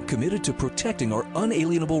foundation committed to protecting our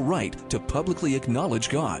unalienable right to publicly acknowledge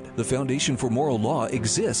God. The Foundation for Moral Law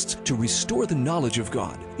exists to restore the knowledge of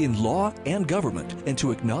God in law and government and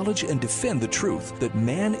to acknowledge and defend the truth that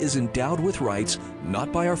man is endowed with rights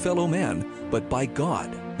not by our fellow man, but by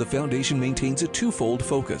God. The foundation maintains a twofold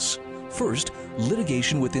focus. First,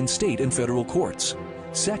 litigation within state and federal courts.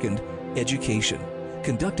 Second, education,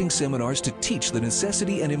 conducting seminars to teach the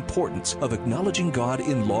necessity and importance of acknowledging God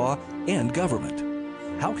in law and government.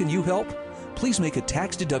 How can you help? please make a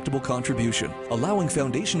tax-deductible contribution, allowing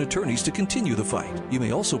foundation attorneys to continue the fight. You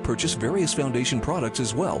may also purchase various foundation products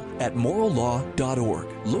as well at morallaw.org.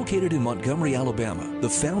 Located in Montgomery, Alabama, the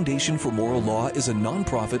Foundation for Moral Law is a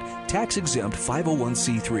nonprofit, tax-exempt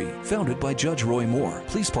 501c3 founded by Judge Roy Moore.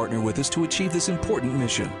 Please partner with us to achieve this important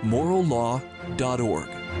mission. morallaw.org.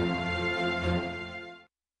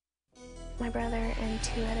 My brother and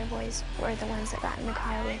two other boys were the ones that got in the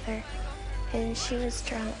car with her, and she was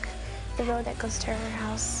drunk. The road that goes to her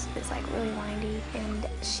house is like really windy, and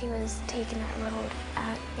she was taking that road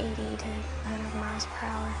at 80 to 100 miles per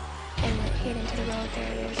hour and went hit into the road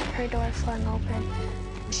barriers. Her door flung open.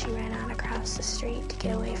 She ran out across the street to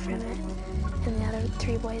get away from it, and the other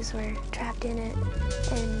three boys were trapped in it,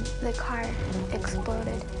 and the car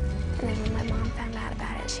exploded. And then when my mom found out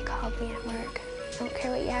about it, she called me at work. I don't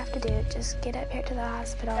care what you have to do, just get up here to the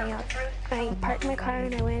hospital. You know, I parked my car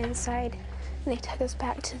and I went inside, and they took us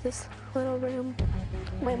back to this little room.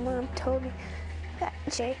 My mom told me that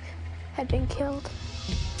Jay had been killed,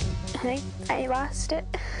 and I lost it.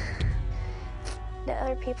 The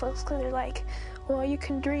other people, they're like, well, you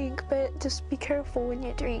can drink, but just be careful when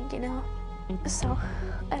you drink, you know? So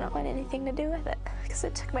I don't want anything to do with it, because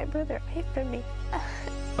it took my brother away from me.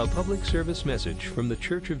 A public service message from The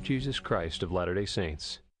Church of Jesus Christ of Latter-day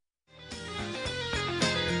Saints.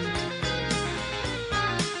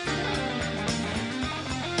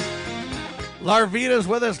 Larvita's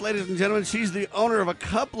with us, ladies and gentlemen. She's the owner of a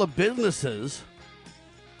couple of businesses,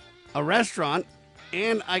 a restaurant,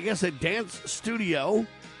 and I guess a dance studio.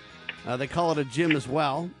 They call it a gym as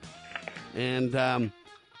well. And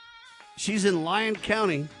she's in Lyon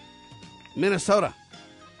County, Minnesota.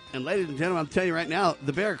 And ladies and gentlemen, I'm telling you right now,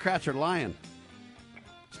 the Bearcats are lying.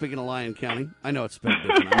 Speaking of Lyon County, I know it's spelled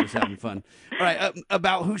different. I'm just having fun. All right,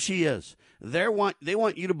 about who she is. They want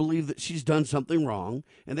you to believe that she's done something wrong,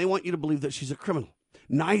 and they want you to believe that she's a criminal.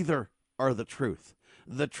 Neither are the truth.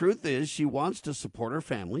 The truth is she wants to support her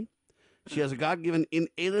family. She has a God-given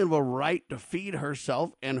inalienable right to feed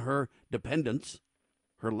herself and her dependents,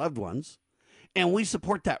 her loved ones, and we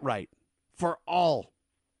support that right for all.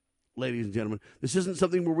 Ladies and gentlemen, this isn't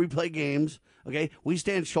something where we play games, okay? We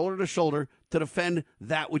stand shoulder to shoulder to defend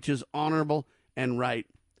that which is honorable and right.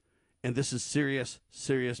 And this is serious,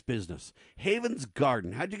 serious business. Haven's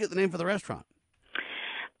Garden. How'd you get the name for the restaurant?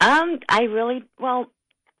 It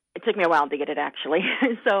took me a while to get it, actually.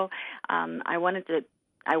 So I wanted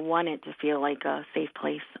to feel like a safe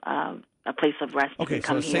place, a place of rest. Okay, to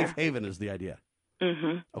come so a here. safe haven is the idea.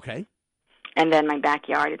 Mm-hmm. Okay. And then my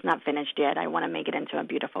backyard, it's not finished yet. I want to make it into a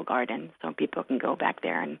beautiful garden so people can go back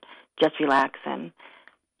there and just relax and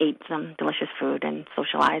eat some delicious food and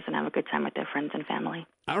socialize and have a good time with their friends and family.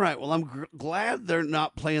 All right. Well, I'm glad they're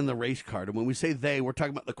not playing the race card. And when we say they, we're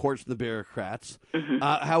talking about the courts and the bureaucrats. Mm-hmm.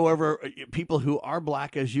 However, people who are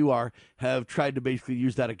black as you are have tried to basically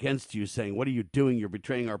use that against you, saying, what are you doing? You're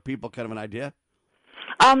betraying our people, kind of an idea?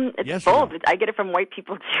 It's yes both. no? I get it from white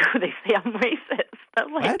people, too. They say I'm racist.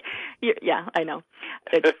 I'm like, yeah, I know.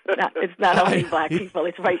 It's not only black people.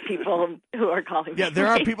 It's white people who are calling me there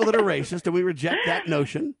are racist. people that are racist, and we reject that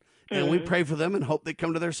notion, and we pray for them and hope they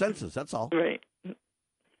come to their senses. That's all. Right.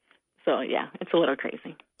 So, yeah, it's a little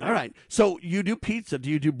crazy. All right. So you do pizza. Do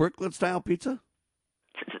you do Brooklyn-style pizza?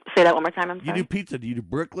 Say that one more time, I'm sorry. You do pizza. Do you do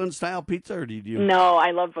Brooklyn-style pizza, or do you do... No,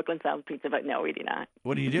 I love Brooklyn-style pizza, but no, we do not.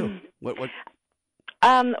 What do you do? What?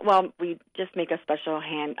 Well, we just make a special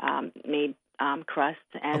hand-made crust,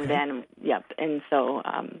 and then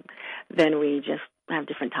then we just have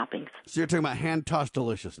different toppings. So you're talking about hand-tossed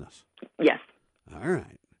deliciousness? Yes. All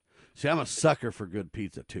right. See, I'm a sucker for good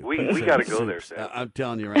pizza, too. We got to go there, Sam. I'm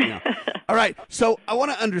telling you right now. All right. So I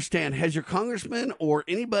want to understand, has your congressman or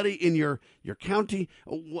anybody in your county,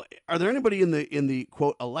 are there anybody in the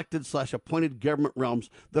quote, elected / appointed government realms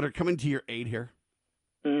that are coming to your aid here?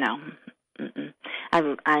 No. Mm-mm.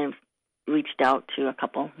 I've reached out to a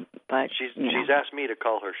couple, but she's asked me to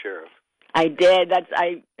call her sheriff. I did. You have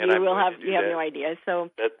that. no idea. So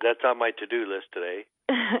that's on my to-do list today.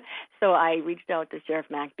 So I reached out to Sheriff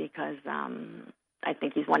Mack because I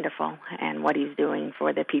think he's wonderful, and what he's doing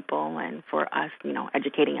for the people and for us,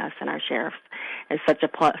 educating us and our sheriffs is such a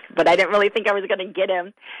plus. But I didn't really think I was going to get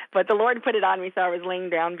him, but the Lord put it on me, so I was laying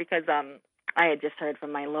down because I had just heard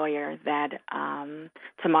from my lawyer that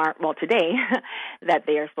today, that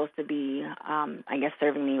they are supposed to be,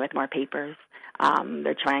 serving me with more papers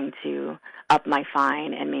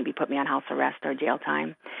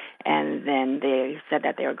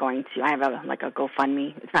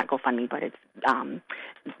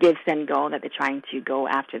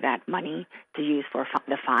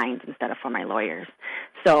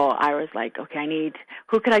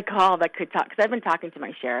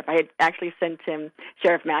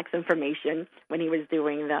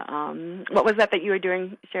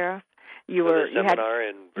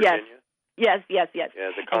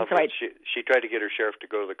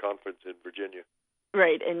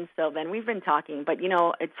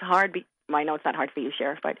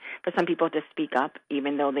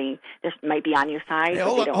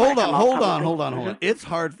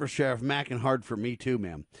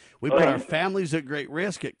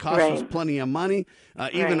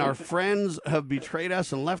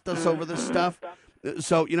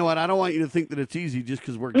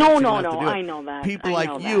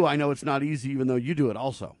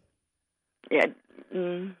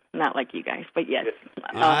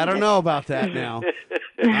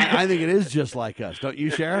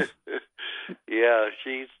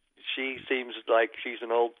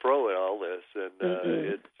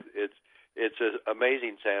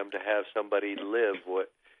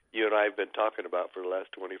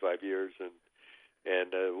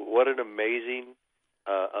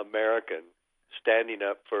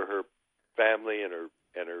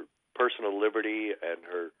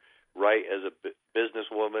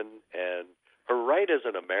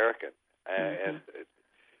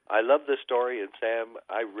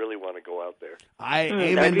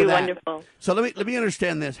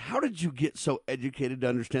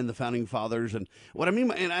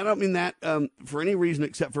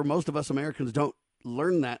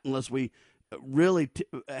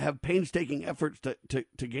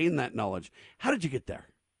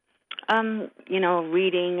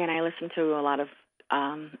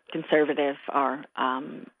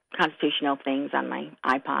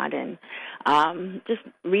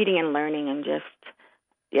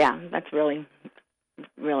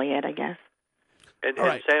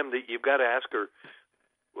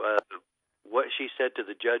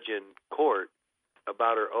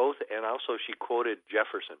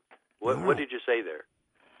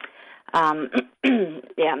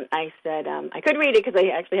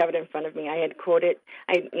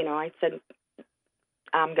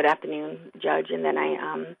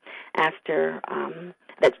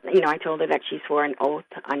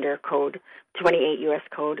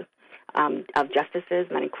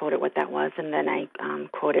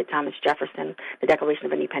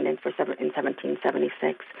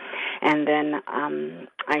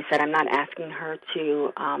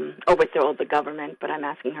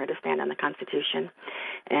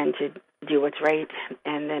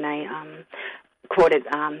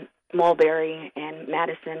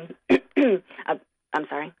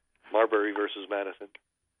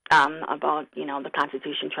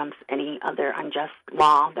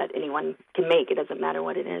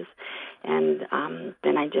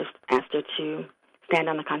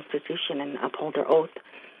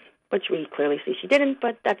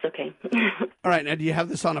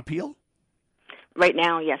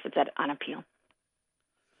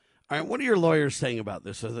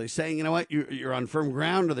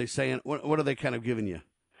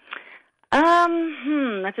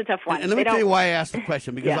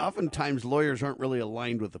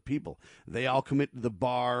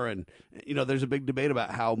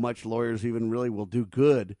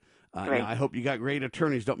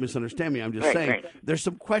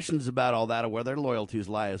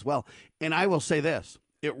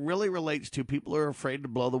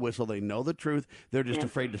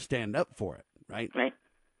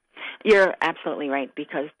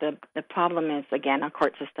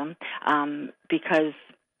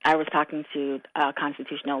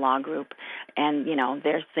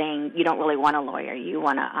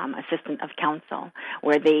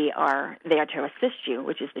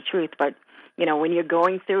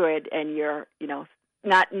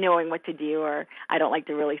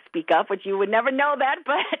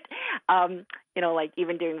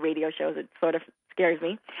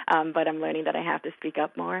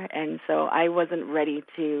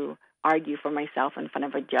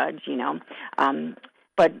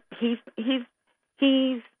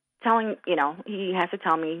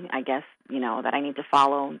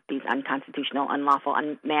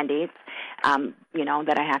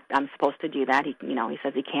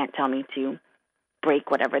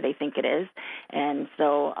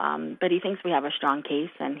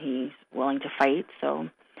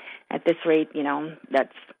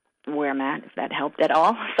where I'm at, if that helped at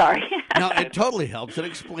all. Sorry. No, it totally helps. It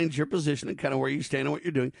explains your position and kind of where you stand and what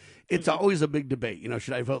you're doing. It's always a big debate. You know,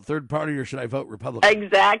 should I vote third party or should I vote Republican?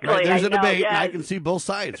 Exactly. Right? There's a debate, yes. and I can see both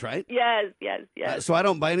sides, right? Yes. So I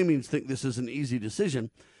don't by any means think this is an easy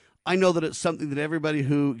decision. I know that it's something that everybody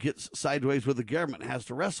who gets sideways with the government has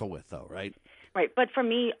to wrestle with, though, right? Right. But for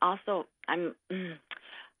me, also, I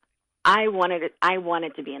wanted it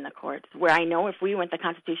to be in the courts, where I know if we went the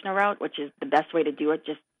constitutional route, which is the best way to do it,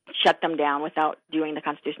 just shut them down without doing the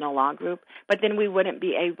constitutional law group, but then we wouldn't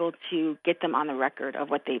be able to get them on the record of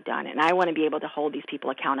what they've done. And I want to be able to hold these people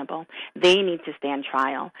accountable. They need to stand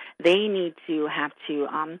trial. They need to have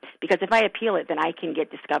to, because if I appeal it, then I can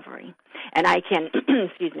get discovery. And I can,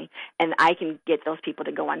 excuse me, and I can get those people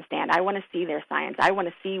to go on stand. I want to see their science. I want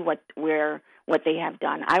to see what they have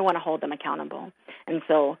done. I want to hold them accountable. And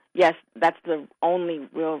so, yes, that's the only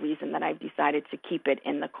real reason that I've decided to keep it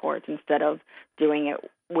in the courts instead of doing it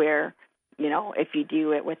where, you know, if you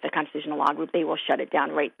do it with the constitutional law group, they will shut it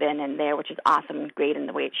down right then and there, which is awesome and great in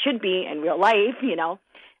the way it should be in real life, you know.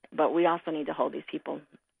 But we also need to hold these people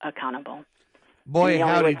accountable. Boy,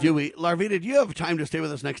 howdy do we. Larvita, do you have time to stay with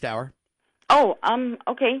us next hour? Oh,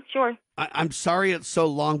 okay, sure. I'm sorry it's so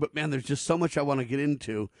long, but, man, there's just so much I want to get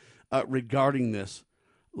into regarding this.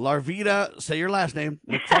 Larvita, say your last name.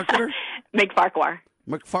 McFarquhar?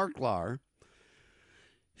 McFarquhar.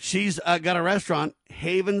 She's got a restaurant,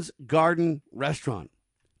 Havens Garden Restaurant.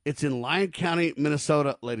 It's in Lyon County,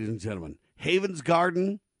 Minnesota, ladies and gentlemen.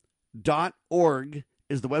 havensgarden.org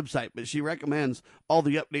is the website, but she recommends all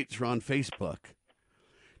the updates are on Facebook.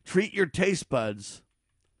 Treat your taste buds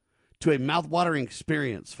to a mouth-watering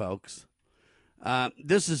experience, folks.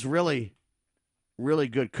 This is really, really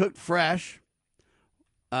good. Cooked fresh.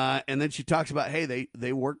 And then she talks about, hey,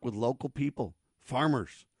 they work with local people,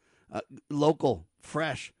 farmers, local,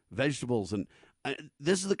 fresh vegetables. And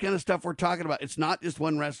this is the kind of stuff we're talking about. It's not just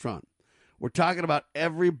one restaurant. We're talking about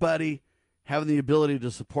everybody having the ability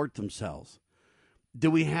to support themselves.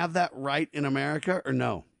 Do we have that right in America or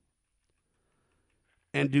no?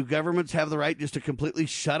 And do governments have the right just to completely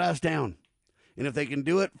shut us down? And if they can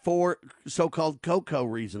do it for so-called COCO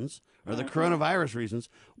reasons or the coronavirus reasons,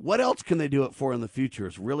 what else can they do it for in the future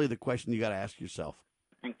is really the question you got to ask yourself.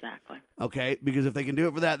 Exactly. Okay, because if they can do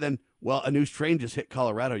it for that, then, well, a new strain just hit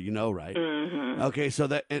Colorado, you know, right? Mm-hmm. Okay, so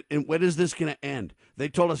that, and when is this going to end? They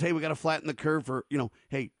told us, hey, we got to flatten the curve for,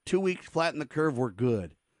 2 weeks, flatten the curve, we're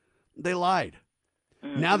good. They lied.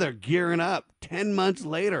 Mm-hmm. Now they're gearing up 10 months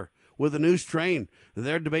later with a new strain.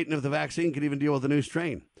 They're debating if the vaccine can even deal with a new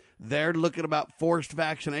strain. They're looking about forced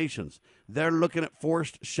vaccinations. They're looking at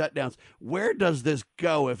forced shutdowns. Where does this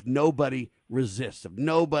go if nobody resists, if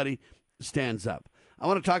nobody stands up? I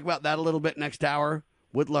want to talk about that a little bit next hour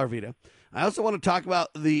with Larvita. I also want to talk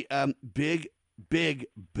about the big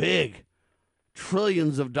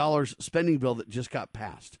trillions of dollars spending bill that just got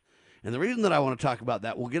passed. And the reason that I want to talk about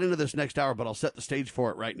that, we'll get into this next hour, but I'll set the stage for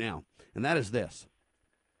it right now. And that is this.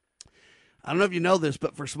 I don't know if you know this,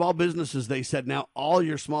 but for small businesses, they said now all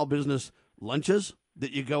your small business lunches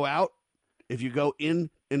that you go out, if you go in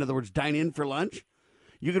other words, dine in for lunch,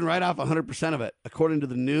 you can write off 100% of it according to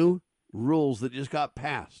the new rules that just got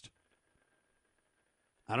passed.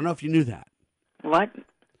 I don't know if you knew that. What?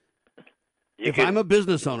 If I'm a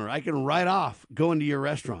business owner, I can write off going to your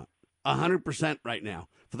restaurant 100% right now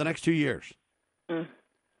for the next 2 years.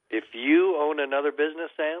 If you own another business,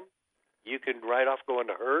 Sam, you can write off going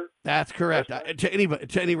to her? That's correct. To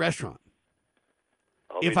any restaurant.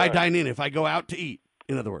 If I dine in, if I go out to eat,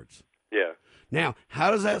 in other words. Yeah. Now,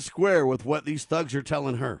 how does that square with what these thugs are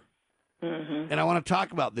telling her? Mm-hmm. And I want to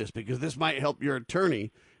talk about this because this might help your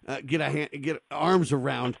attorney get arms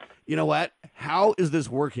around, you know what? How is this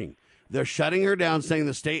working? They're shutting her down, saying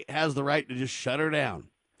the state has the right to just shut her down.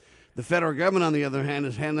 The federal government, on the other hand,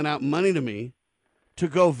 is handing out money to me to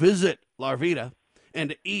go visit Larvita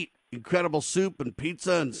and to eat incredible soup and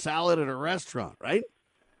pizza and salad at a restaurant, right?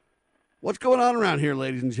 What's going on around here,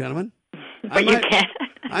 ladies and gentlemen? I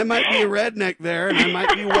might be a redneck there, and I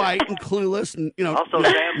might be white and clueless and, also,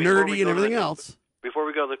 Sam, nerdy and everything else. Before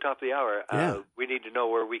we go to the top of the hour, we need to know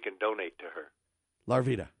where we can donate to her.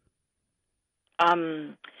 Larvita.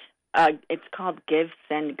 It's called Give,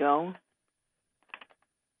 Send, Go.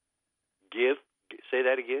 Say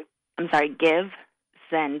that again? I'm sorry,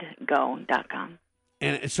 GiveSendGo.com.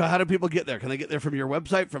 And so how do people get there? Can they get there from your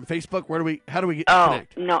website, from Facebook? How do we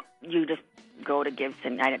connect? Oh, no, you just go to Give,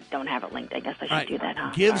 Send. I don't have it linked. I guess I should do that,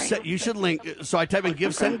 huh? You should link. So I type in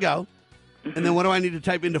Give, Send, Go. Mm-hmm. And then what do I need to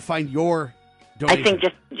type in to find your donation? I think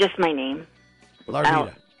just my name.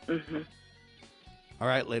 Larvita. Mm-hmm. All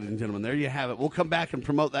right, ladies and gentlemen, there you have it. We'll come back and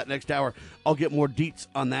promote that next hour. I'll get more deets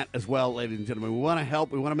on that as well, ladies and gentlemen. We want to help.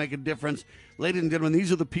 We want to make a difference. Ladies and gentlemen,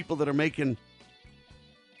 these are the people that are making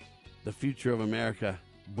the future of America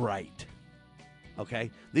bright. Okay?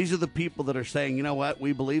 These are the people that are saying, you know what?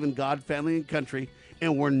 We believe in God, family, and country,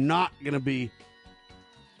 and we're not going to be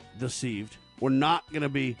deceived. We're not going to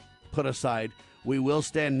be put aside. We will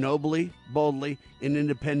stand nobly, boldly, and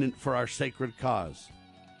independent for our sacred cause.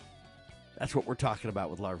 That's what we're talking about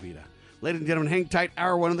with Larvita. Ladies and gentlemen, hang tight.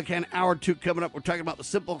 Hour 1 in the can. Hour 2 coming up. We're talking about the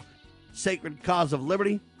simple, sacred cause of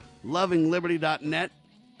liberty. LovingLiberty.net.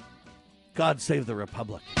 God save the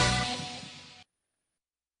Republic.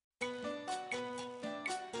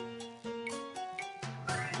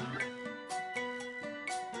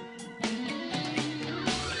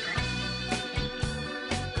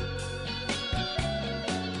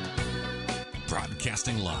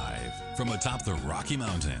 Broadcasting live from atop the Rocky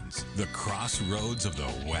Mountains, the crossroads of the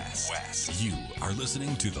West. You are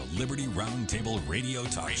listening to the Liberty Roundtable Radio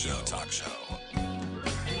Talk Show.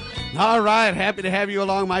 All right, happy to have you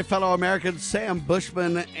along, my fellow Americans. Sam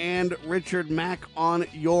Bushman and Richard Mack on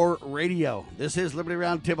your radio. This is Liberty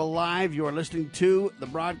Roundtable Live. You are listening to the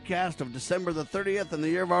broadcast of December the 30th in the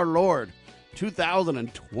year of our Lord,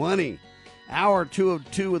 2020. Hour 2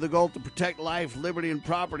 of 2 with the goal to protect life, liberty, and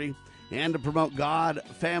property, and to promote God,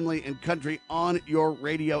 family, and country on your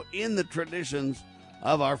radio in the traditions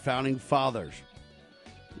of our founding fathers.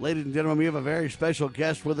 Ladies and gentlemen, we have a very special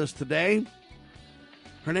guest with us today.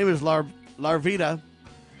 Her name is Larvita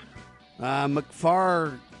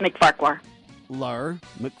McFarquhar.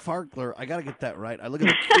 McFarquhar. I got to get that right. I look at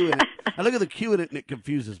the Q in it. I look at the Q in it, and it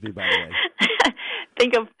confuses me, by the way.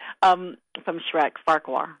 Think of from Shrek,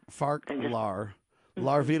 Farquhar. Farquhar.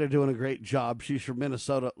 Larvita doing a great job. She's from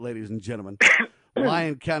Minnesota, ladies and gentlemen.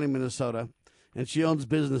 Lyon County, Minnesota. And she owns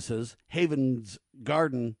businesses. Havens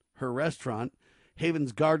Garden, her restaurant.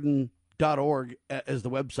 havensgarden.org is the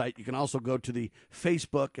website. You can also go to the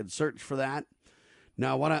Facebook and search for that.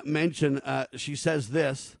 Now, I want to mention, she says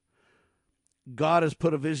this: God has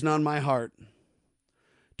put a vision on my heart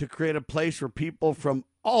to create a place where people from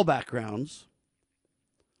all backgrounds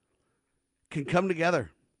can come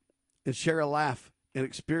together and share a laugh and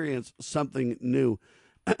experience something new.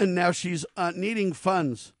 And now she's needing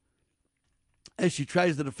funds as she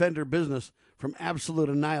tries to defend her business from absolute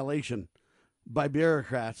annihilation by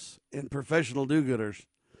bureaucrats and professional do-gooders.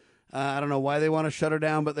 I don't know why they want to shut her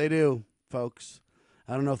down, but they do, folks.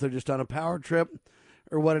 I don't know if they're just on a power trip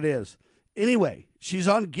or what it is. Anyway, she's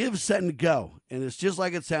on Give, Send, Go, and it's just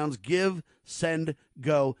like it sounds, GiveSendGo.com,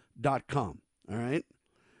 all right?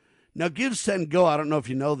 Now, Give, Send, Go, I don't know if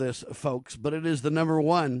you know this, folks, but it is the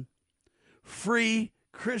 #1 free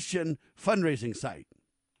Christian fundraising site.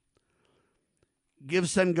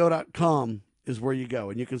 GiveSendGo.com is where you go,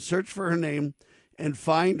 and you can search for her name and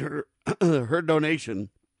find her her donation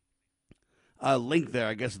link there,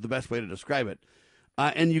 I guess is the best way to describe it.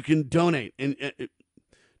 And you can donate. And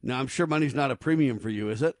now, I'm sure money's not a premium for you,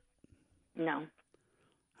 is it? No.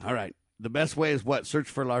 All right. The best way is what? Search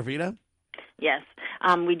for Larvita? Yes.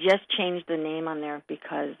 We just changed the name on there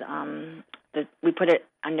because we put it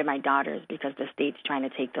under my daughter's because the state's trying to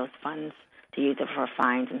take those funds to use it for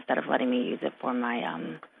fines instead of letting me use it for my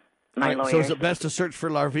lawyer. So is it best to search for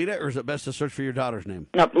Larvita, or is it best to search for your daughter's name?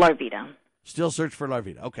 No, Larvita. Still search for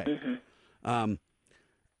Larvita. Okay. Mm-hmm.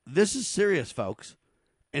 This is serious, folks.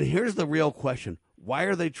 And here's the real question. Why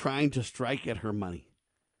are they trying to strike at her money?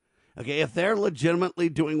 Okay, if they're legitimately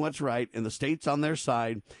doing what's right and the state's on their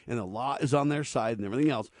side and the law is on their side and everything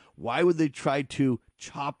else, why would they try to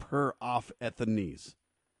chop her off at the knees?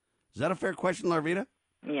 Is that a fair question, Larvita?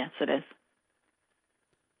 Yes, it is.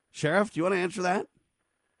 Sheriff, do you want to answer that?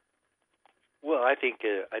 Well, I think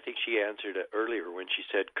she answered it earlier when she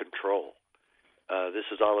said control. This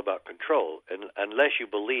is all about control, and unless you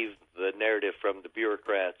believe the narrative from the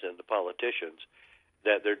bureaucrats and the politicians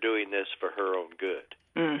that they're doing this for her own good.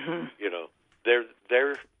 Mm-hmm. You know,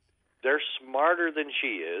 they're smarter than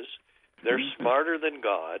she is. They're smarter than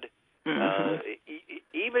God. Mm-hmm.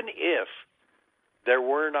 Even if there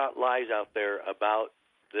were not lies out there about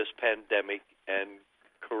this pandemic and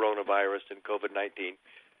coronavirus and COVID-19,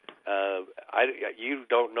 you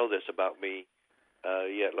don't know this about me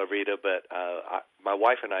yet, Larvita, but my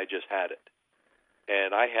wife and I just had it,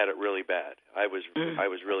 and I had it really bad. I was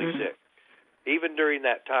really sick. Even during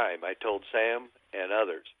that time, I told Sam and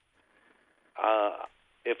others,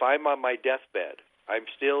 if I'm on my deathbed, I'm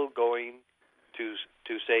still going to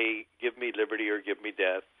say, give me liberty or give me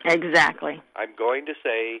death. Exactly. I'm going to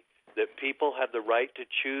say that people have the right to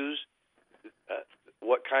choose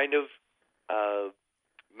what kind of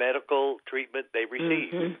medical treatment they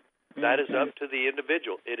receive. Mm-hmm. That is up to the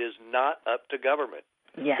individual. It is not up to government.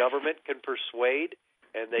 Yes. Government can persuade,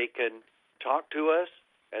 and they can talk to us,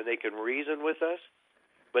 and they can reason with us,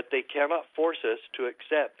 but they cannot force us to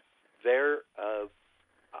accept their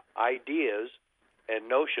ideas and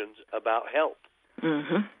notions about health.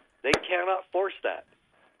 Mm-hmm. They cannot force that.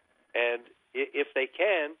 And if they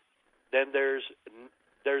can, then there's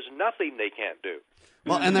nothing they can't do.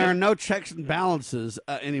 Well, and there are no checks and balances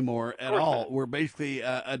anymore at all. We're basically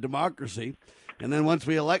a democracy. And then once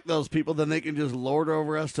we elect those people, then they can just lord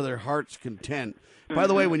over us to their heart's content. By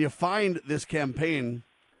the way, when you find this campaign,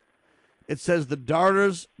 it says the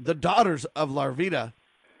Daughters of Larvita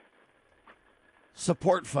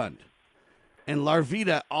Support Fund. And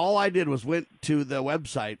Larvita, all I did was went to the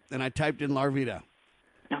website and I typed in Larvita.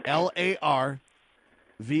 Okay. Larvita,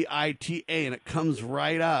 and it comes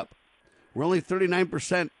right up. We're only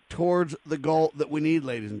 39% towards the goal that we need,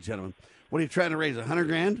 ladies and gentlemen. What are you trying to raise,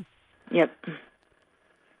 $100,000? Yep.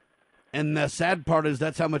 And the sad part is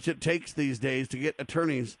that's how much it takes these days to get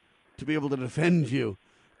attorneys to be able to defend you.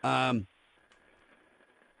 Now,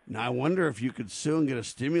 I wonder if you could sue and get a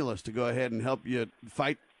stimulus to go ahead and help you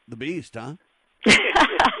fight the beast, huh?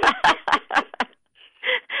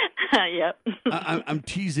 Yep. I'm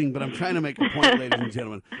teasing, but I'm trying to make a point, ladies and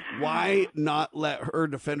gentlemen. Why not let her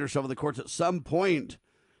defend herself in the courts at some point?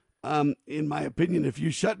 In my opinion, if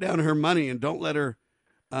you shut down her money and don't let her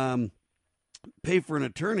pay for an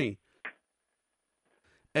attorney,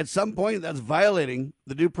 at some point that's violating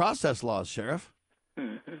the due process laws, Sheriff.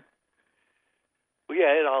 Mm-hmm. Well,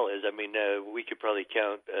 yeah, it all is. I mean, we could probably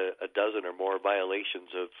count a dozen or more violations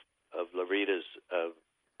of Larvita's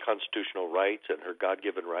constitutional rights and her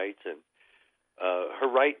God-given rights and her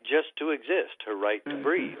right just to exist, her right to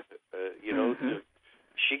breathe.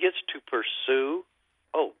 She gets to pursue.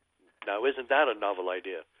 Oh, now isn't that a novel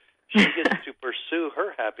idea? She gets to pursue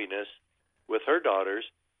her happiness with her daughters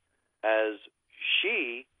as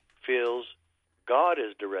she feels God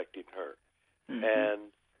is directing her, and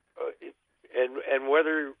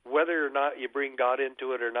whether or not you bring God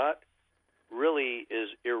into it or not really is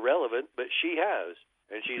irrelevant. But she has,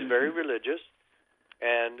 and she's very religious,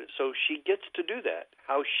 and so she gets to do that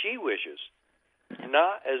how she wishes,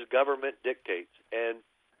 not as government dictates. And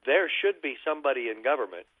there should be somebody in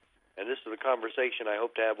government, and this is the conversation I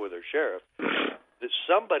hope to have with her sheriff, that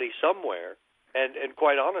somebody somewhere, and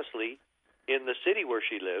quite honestly, in the city where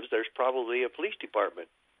she lives, there's probably a police department,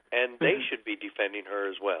 and they should be defending her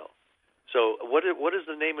as well. So what is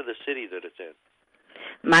the name of the city that it's in?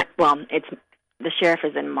 It's the sheriff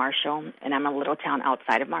is in Marshall, and I'm a little town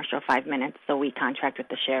outside of Marshall, 5 minutes, so we contract with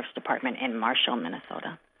the sheriff's department in Marshall,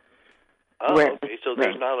 Minnesota. Oh, okay. So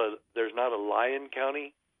there's not a Lyon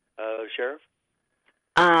County sheriff?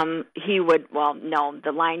 No,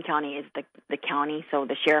 the Lyon County is the county, so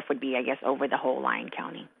the sheriff would be, I guess, over the whole Lyon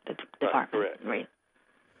County, the department. Correct. Right.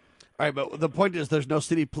 All right, but the point is there's no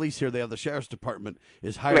city police here. They have the sheriff's department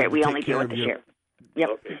is hired to we take only care deal of with the your... sheriff. Yep.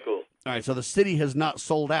 Okay, cool. All right, so the city has not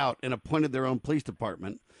sold out and appointed their own police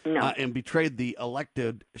department and betrayed the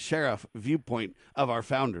elected sheriff viewpoint of our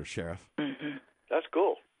founders, Sheriff. Mm-hmm. That's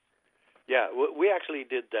cool. Yeah, we actually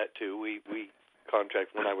did that too. We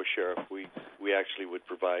contract when I was sheriff. We actually would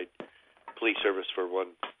provide police service for one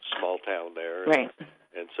small town there. Right.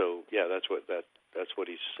 And so that's what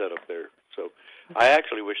he's set up there. So I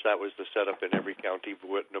actually wish that was the setup in every county,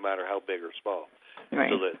 no matter how big or small, right.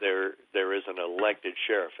 So that there is an elected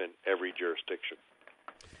sheriff in every jurisdiction.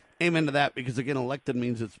 Amen to that, because again, elected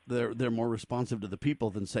means they're more responsive to the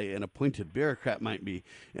people than, say, an appointed bureaucrat might be.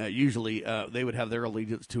 Usually, they would have their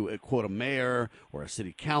allegiance to a mayor or a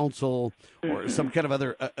city council or some kind of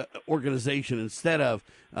other organization instead of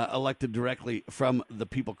elected directly from the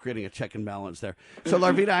people, creating a check and balance there. So,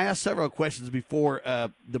 Larvita, I asked several questions before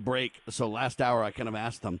the break. So last hour, I kind of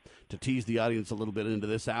asked them to tease the audience a little bit into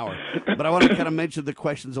this hour. But I want to kind of mention the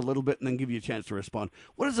questions a little bit and then give you a chance to respond.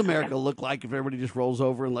 What does America look like if everybody just rolls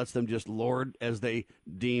over and lets them just lord as they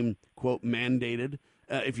deem, quote, mandated,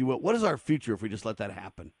 if you will? What is our future if we just let that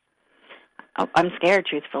happen? I'm scared,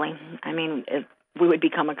 truthfully. I mean, we would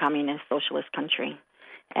become a communist socialist country.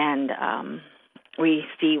 And we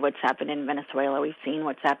see what's happened in Venezuela. We've seen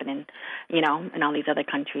what's happening, in all these other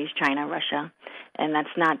countries, China, Russia. And that's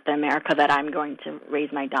not the America that I'm going to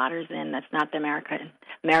raise my daughters in. That's not the America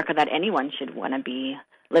that anyone should want to be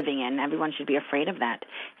living in. Everyone should be afraid of that.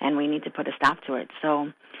 And we need to put a stop to it.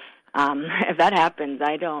 So if that happens,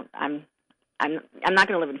 I'm not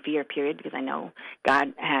going to live in fear, period, because I know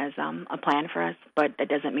God has a plan for us, but that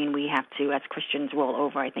doesn't mean we have to, as Christians, roll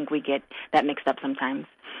over. I think we get that mixed up sometimes.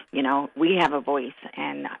 we have a voice,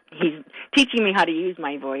 and he's teaching me how to use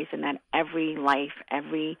my voice, and that every life,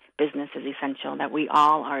 every business is essential, that we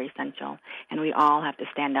all are essential, and we all have to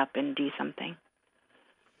stand up and do something.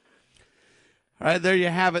 All right, there you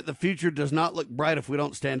have it. The future does not look bright if we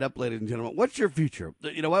don't stand up, ladies and gentlemen. What's your future?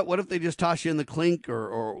 You know what? What if they just toss you in the clink,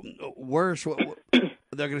 or worse?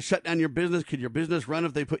 They're going to shut down your business. Could your business run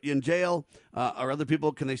if they put you in jail? Or other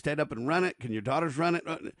people, can they stand up and run it? Can your daughters run it?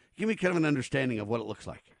 Give me kind of an understanding of what it looks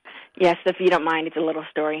like. Yes, if you don't mind, it's a little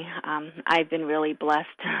story. I've been really blessed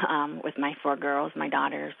with my 4 girls, my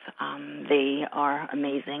daughters. They are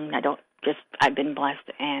amazing. I've been blessed,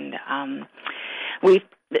 and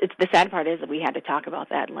the sad part is that we had to talk about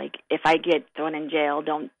that. Like, if I get thrown in jail,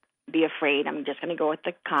 don't be afraid. I'm just going to go with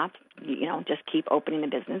the cops, just keep opening the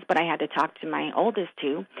business. But I had to talk to my oldest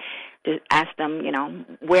 2 to ask them,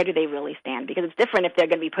 where do they really stand? Because it's different if they're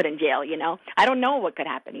going to be put in jail, I don't know what could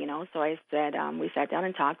happen, So I said, we sat down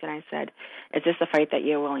and talked, and I said, is this a fight that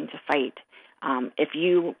you're willing to fight? If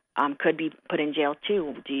you could be put in jail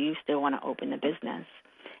too, do you still want to open the business?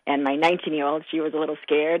 And my 19-year-old, she was a little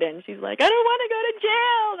scared, and she's like, I don't want to go to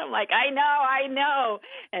jail. And I'm like, I know.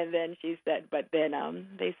 And then she said,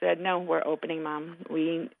 they said, no, we're opening, Mom.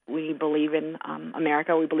 We believe in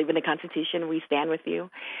America. We believe in the Constitution. We stand with you.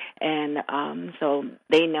 And so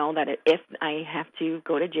they know that if I have to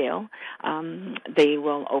go to jail, they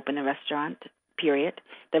will open a restaurant, period.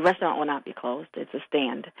 The restaurant will not be closed. It's a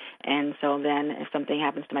stand. And so then if something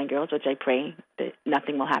happens to my girls, which I pray that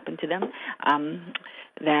nothing will happen to them,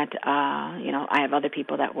 I have other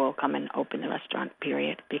people that will come and open the restaurant,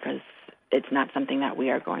 period, because it's not something that we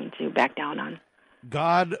are going to back down on.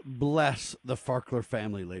 God bless the Farkler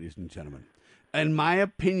family, ladies and gentlemen. In my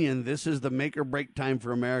opinion, this is the make or break time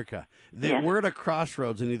for America. That we're at a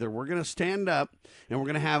crossroads, and either we're going to stand up and we're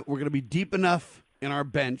going to be deep enough in our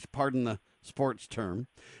bench, pardon the sports term,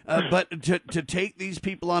 but to take these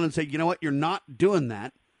people on and say, you know what, you're not doing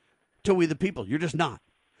that to we the people. You're just not.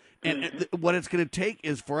 And what it's going to take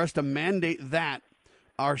is for us to mandate that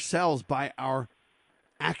ourselves by our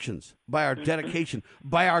actions, by our dedication,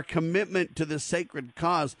 by our commitment to this sacred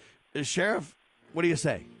cause. Sheriff, what do you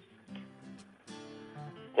say?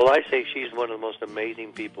 Well, I say she's one of the most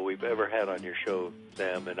amazing people we've ever had on your show,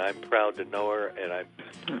 Sam, and I'm proud to know her, and I'm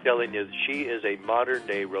telling you, she is a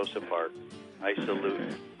modern-day Rosa Parks. I salute her.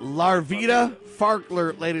 Larvita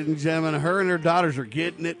Farkler, ladies and gentlemen. Her and her daughters are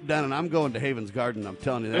getting it done, and I'm going to Havens Garden. I'm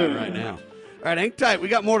telling you that right now. All right, hang tight. We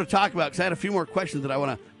got more to talk about because I had a few more questions that I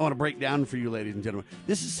want to break down for you, ladies and gentlemen.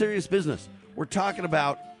 This is serious business. We're talking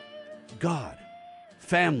about God,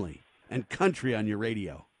 family, and country on your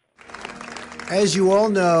radio. As you all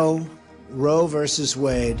know, Roe versus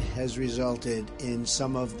Wade has resulted in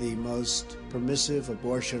some of the most permissive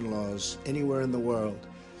abortion laws anywhere in the world.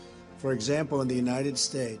 For example, in the United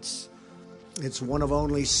States, it's one of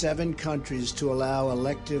only 7 countries to allow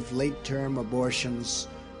elective late-term abortions,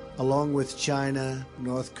 along with China,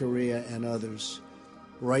 North Korea, and others.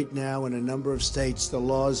 Right now, in a number of states, the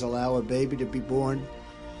laws allow a baby to be born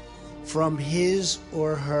from his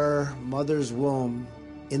or her mother's womb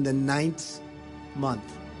in the 9th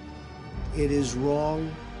month. It is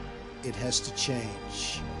wrong. It has to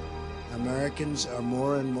change. Americans are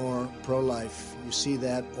more and more pro-life. You see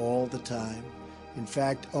that all the time. In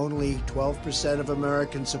fact, only 12% of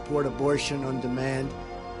Americans support abortion on demand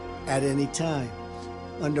at any time.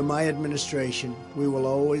 Under my administration, we will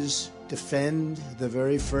always defend the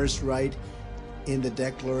very first right in the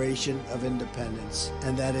Declaration of Independence,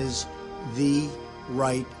 and that is the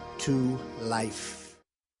right to life.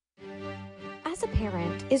 As a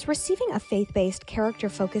parent, is receiving a faith-based,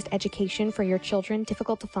 character-focused education for your children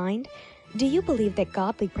difficult to find? Do you believe that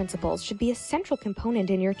godly principles should be a central component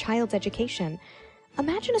in your child's education?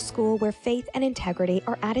 Imagine a school where faith and integrity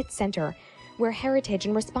are at its center, where heritage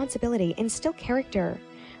and responsibility instill character.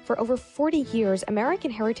 For over 40 years, American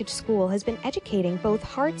Heritage School has been educating both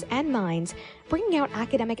hearts and minds, bringing out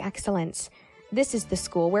academic excellence. This is the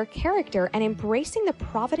school where character and embracing the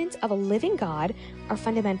providence of a living God are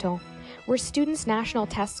fundamental, where students' national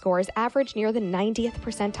test scores average near the 90th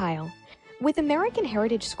percentile. With American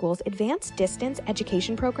Heritage School's advanced distance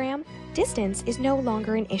education program, distance is no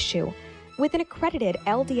longer an issue. With an accredited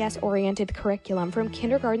LDS-oriented curriculum from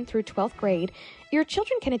kindergarten through 12th grade, your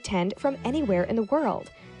children can attend from anywhere in the world.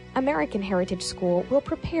 American Heritage School will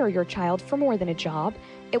prepare your child for more than a job.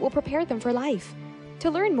 It will prepare them for life. To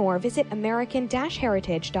learn more, visit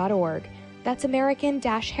american-heritage.org. That's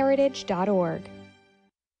american-heritage.org.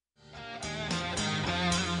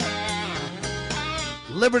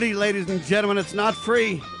 Liberty, ladies and gentlemen, it's not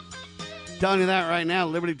free. I'm telling you that right now.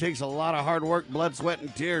 Liberty takes a lot of hard work, blood, sweat,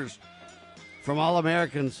 and tears. from all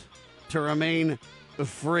Americans to remain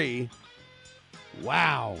free.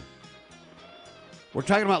 Wow. We're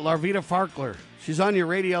talking about Larvita Farkler. She's on your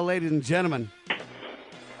radio, ladies and gentlemen.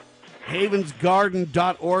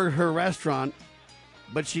 Havensgarden.org, her restaurant.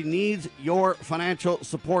 But she needs your financial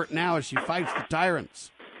support now as she fights the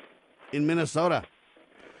tyrants in Minnesota.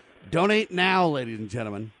 Donate now, ladies and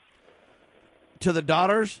gentlemen, to the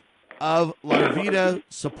Daughters of Larvita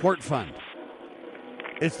Support Fund.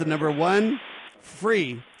 It's the #1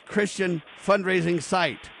 free Christian fundraising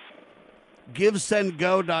site.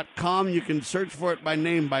 GiveSendGo.com. You can search for it by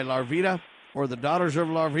name, by Larvita or the Daughters of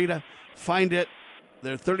Larvita. Find it.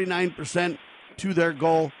 They're 39% to their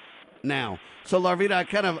goal now. So, Larvita, I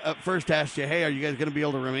kind of at first asked you, hey, are you guys going to be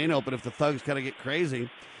able to remain open if the thugs kind of get crazy?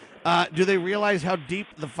 Do they realize how deep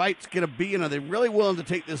the fight's going to be, and are they really willing to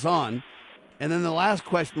take this on? And then the last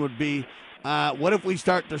question would be, what if we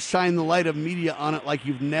start to shine the light of media on it like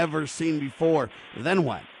you've never seen before? Then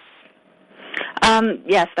what?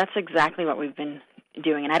 Yes, that's exactly what we've been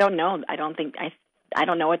doing. And I don't know. I don't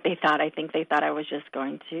know what they thought. I think they thought I was just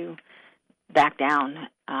going to back down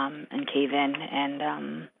and cave in.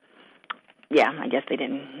 And yeah, I guess they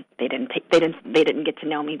didn't get to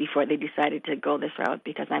know me before they decided to go this route,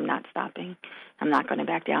 because I'm not stopping. I'm not going to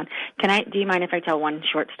back down. Do you mind if I tell one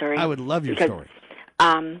short story? I would love your story.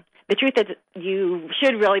 The truth is, you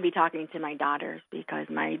should really be talking to my daughters, because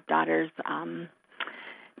my daughters, my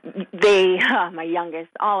youngest,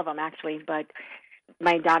 all of them actually, but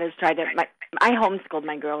my daughters I homeschooled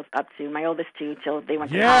my girls up to my oldest two till they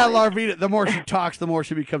went to college. Larvita, the more she talks, the more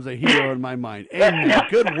she becomes a hero in my mind. Amen.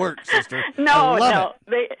 Good work, sister. No.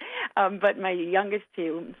 But my youngest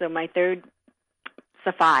two, so my third,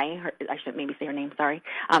 Safai, I should maybe say her name, sorry,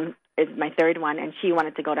 is my third one, and she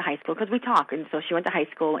wanted to go to high school because we talk, and so she went to high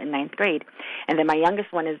school in 9th grade. And then my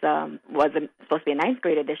youngest one was supposed to be a 9th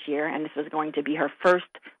grader this year, and this was going to be her first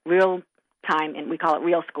real time, and we call it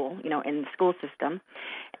real school, in the school system.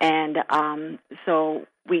 And so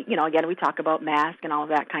we, again, we talk about mask and all of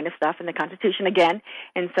that kind of stuff and the Constitution again.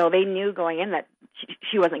 And so they knew going in that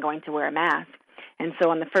she wasn't going to wear a mask. And so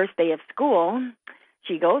on the first day of school,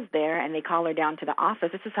 she goes there, and they call her down to the office.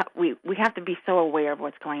 This is how we have to be so aware of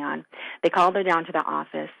what's going on. They called her down to the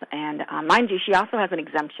office, and mind you, she also has an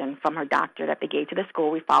exemption from her doctor that they gave to the school.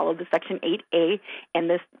 We followed the Section 8A and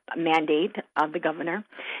this mandate of the governor,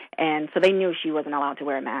 and so they knew she wasn't allowed to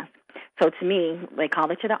wear a mask. So to me, they called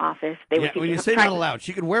her to the office. When you say not allowed,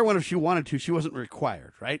 she could wear one if she wanted to. She wasn't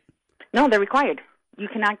required, right? No, they're required. You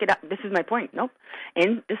cannot get up. This is my point. Nope.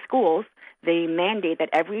 In the schools, they mandate that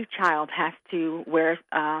every child has to wear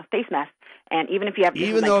a face mask. And even if you have...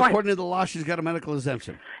 Even though, according to the law, she's got a medical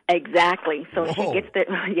exemption. Exactly. So she gets the...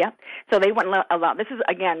 Yep. So they wouldn't allow... This is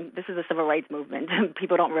a civil rights movement.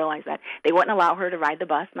 People don't realize that. They wouldn't allow her to ride the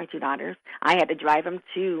bus, my two daughters. I had to drive them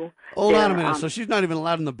to... Hold on a minute. So she's not even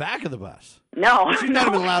allowed in the back of the bus? No. She's not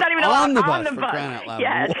even allowed on the bus, for crying out loud.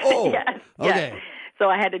 Yes. Whoa. Yes. Okay. Yes. So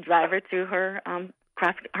I had to drive her to her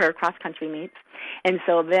cross-country meets. And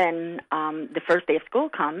so then the first day of school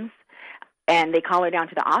comes, and they call her down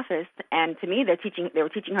to the office, and to me, they were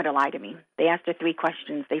teaching her to lie to me. They asked her 3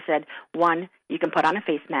 questions. They said, 1, you can put on a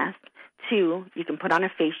face mask. 2, you can put on a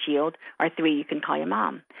face shield. Or 3, you can call your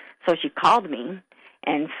mom. So she called me,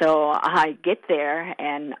 and so I get there,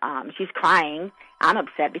 and she's crying. I'm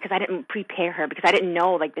upset because I didn't prepare her, because I didn't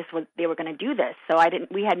know they were going to do this. So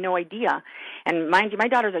we had no idea. And mind you, my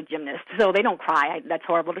daughters are gymnasts, so they don't cry. That's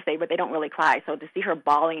horrible to say, but they don't really cry. So to see her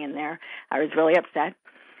bawling in there, I was really upset.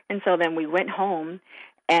 And so then we went home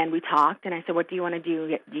and we talked, and I said, what do you want to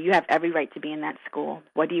do? You have every right to be in that school.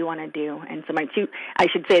 What do you want to do? And so I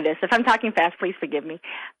should say this. If I'm talking fast, please forgive me.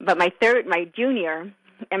 But my junior,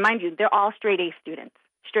 and mind you, they're all straight A students.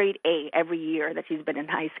 Straight A every year that she's been in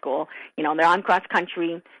high school. They're on cross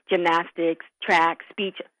country, gymnastics, track,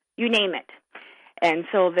 speech, you name it. And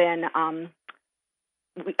so then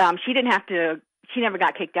she never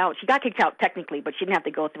got kicked out. She got kicked out technically, but she didn't have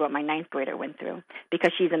to go through what my 9th grader went through,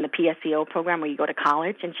 because she's in the PSEO program where you go to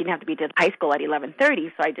college, and she didn't have to be to high school at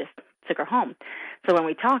 11:30, so I just took her home. So when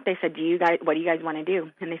we talked, I said, what do you guys want to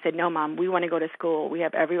do? And they said, no, Mom, we want to go to school. We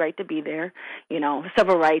have every right to be there,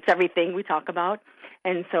 civil rights, everything we talk about.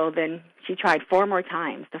 And so then she tried 4 more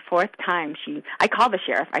times. The 4th time, I called the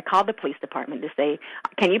sheriff. I called the police department to say,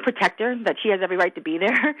 can you protect her, that she has every right to be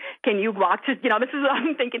there? Can you walk to, this is what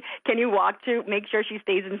I'm thinking, can you walk to make sure she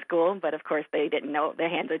stays in school? But, of course, they didn't know. Their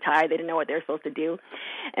hands are tied. They didn't know what they were supposed to do.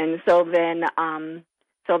 And so then,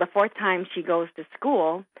 so the 4th time she goes to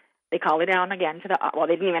school, they called her down again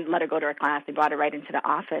they didn't even let her go to her class. They brought her right into the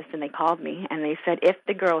office, and they called me, and they said, if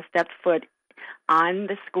the girl steps foot on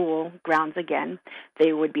the school grounds again,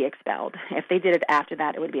 they would be expelled. If they did it after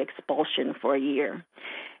that, it would be expulsion for a year.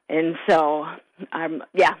 And so,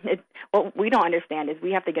 what we don't understand is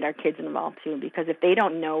we have to get our kids involved, too, because if they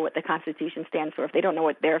don't know what the Constitution stands for, if they don't know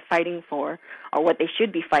what they're fighting for or what they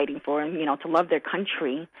should be fighting for, and, to love their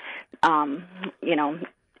country,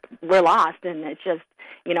 we're lost. And it's just,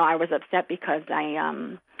 I was upset because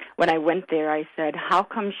when I went there, I said, how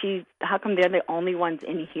come they're the only ones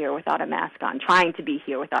in here without a mask on, trying to be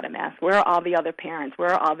here without a mask? Where are all the other parents? Where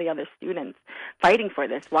are all the other students fighting for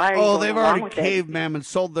this? Why are you going they've along already with caved, it? ma'am, and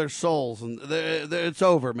sold their souls, and it's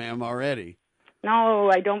over, ma'am, already.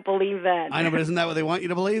 No, I don't believe that. I know, but isn't that what they want you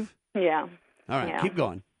to believe? Yeah. All right, yeah. keep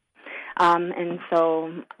going. And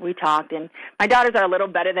so we talked, and my daughters are a little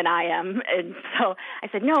better than I am. And so I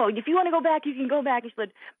said, no, if you want to go back, you can go back. And she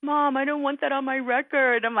said, Mom, I don't want that on my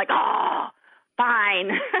record. I'm like, oh,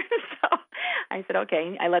 fine. So I said,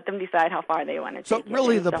 okay. I let them decide how far they want to take it. So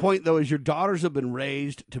really the point, though, is your daughters have been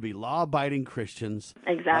raised to be law-abiding Christians.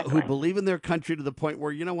 Exactly. Who believe in their country to the point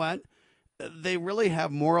where, you know what? They really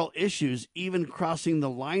have moral issues, even crossing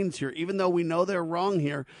the lines here. Even though we know they're wrong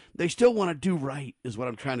here, they still want to do right, is what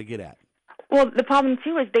I'm trying to get at. Well, the problem,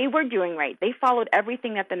 too, is they were doing right. They followed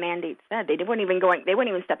everything that the mandate said. They weren't even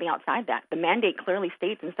stepping outside that. The mandate clearly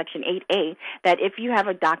states in Section 8A that if you have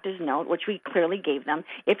a doctor's note, which we clearly gave them,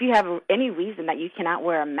 if you have any reason that you cannot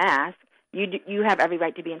wear a mask, you have every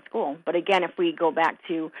right to be in school. But again, if we go back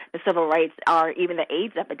to the civil rights or even the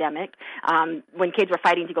AIDS epidemic, when kids were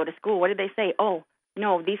fighting to go to school, what did they say? Oh,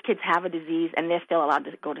 no, these kids have a disease, and they're still allowed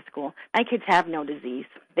to go to school. My kids have no disease.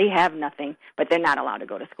 They have nothing, but they're not allowed to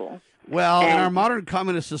go to school. Well, in our modern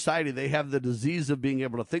communist society, they have the disease of being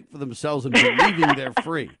able to think for themselves and believing they're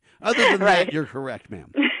free. Other than that, you're correct,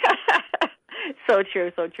 ma'am. So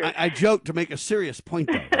true, so true. I joke to make a serious point,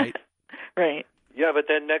 though, right? Right. Yeah, but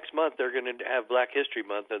then next month they're going to have Black History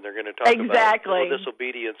Month, and they're going to talk about the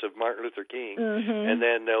disobedience of Martin Luther King, and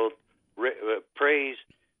then they'll praise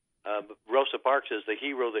Rosa Parks as the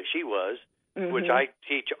hero that she was, which I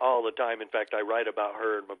teach all the time. In fact, I write about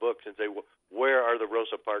her in my books and say, where are the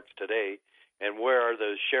Rosa Parks today, and where are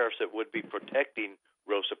the sheriffs that would be protecting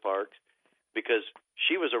Rosa Parks? Because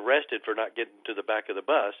she was arrested for not getting to the back of the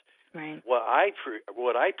bus. Right. What I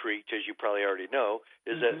preach, as you probably already know,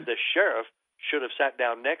 is that the sheriff should have sat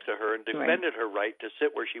down next to her and defended her right to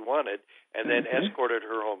sit where she wanted, and then escorted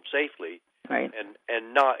her home safely,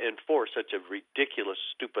 and not enforce such a ridiculous,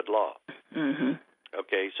 stupid law.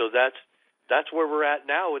 Okay, so that's where we're at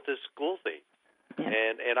now with this school thing,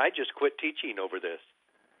 and I just quit teaching over this.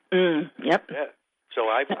 Yep. Yeah. So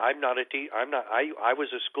I'm not a I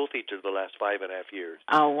was a school teacher the last 5.5 years.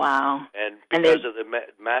 Oh wow! And because of the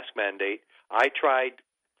mask mandate, I tried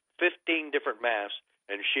 15 different masks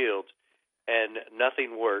and shields, and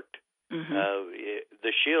nothing worked.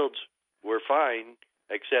 The shields were fine,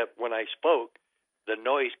 except when I spoke, the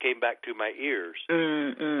noise came back to my ears,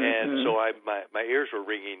 and so my ears were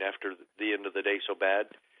ringing after the end of the day so bad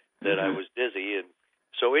that I was dizzy, and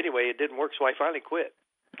so anyway, it didn't work. So I finally quit.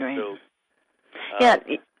 Right. So,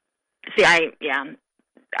 See, I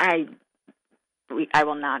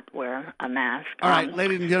will not wear a mask. All right,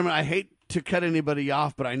 ladies and gentlemen, I hate to cut anybody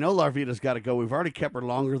off, but I know Larvita's got to go. We've already kept her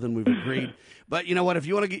longer than we've agreed. But you know what? If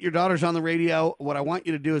you want to get your daughters on the radio, what I want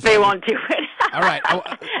you to do is... They won't do it. All right.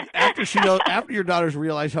 After your daughters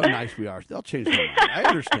realize how nice we are, they'll change their mind. I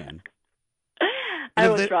understand. I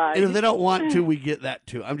will try. And if they don't want to, we get that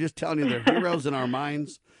too. I'm just telling you, they're heroes in our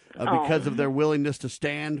minds. Because of their willingness to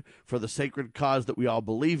stand for the sacred cause that we all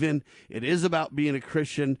believe in. It is about being a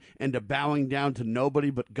Christian and to bowing down to nobody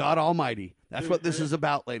but God Almighty. That's what this is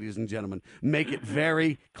about, ladies and gentlemen. Make it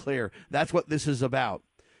very clear. That's what this is about.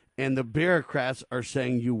 And the bureaucrats are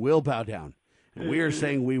saying you will bow down. And we are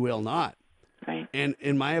saying we will not. Right. And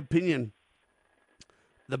in my opinion,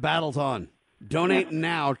 the battle's on. Donate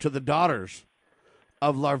now to the Daughters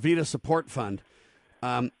of Larvita Support Fund.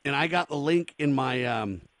 And I got the link in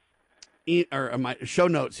my... or my show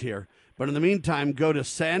notes here. But in the meantime, go to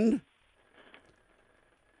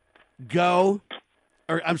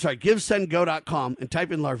GiveSendGo.com and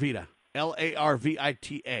type in Larvita,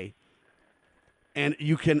 Larvita, and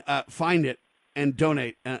you can find it and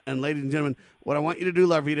donate. And ladies and gentlemen, what I want you to do,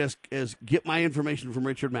 Larvita, is get my information from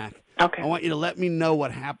Richard Mack. Okay. I want you to let me know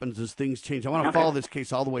what happens as things change. I want to follow this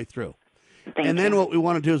case all the way through. Thank then you. what we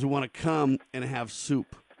want to do is we want to come and have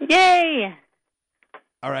soup. Yay!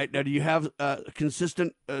 All right. Now, do you have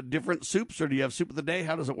consistent different soups, or do you have soup of the day?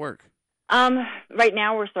 How does it work? Right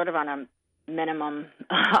now, we're sort of on a minimum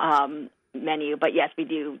menu, but yes, we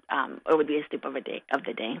do. It would be a soup of the day.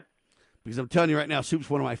 Because I'm telling you right now,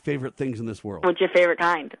 soup's one of my favorite things in this world. What's your favorite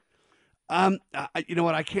kind? You know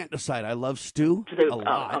what? I can't decide. I love stew a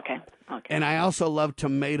lot. Oh, okay. And I also love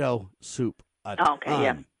tomato soup a ton. Okay,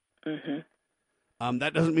 yeah. Mm-hmm.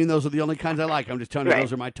 That doesn't mean those are the only kinds I like. I'm just telling you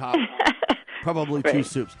those are my top, probably two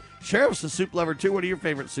soups. Sheriff's a soup lover, too. What are your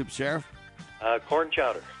favorite soups, Sheriff? Corn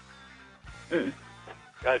chowder.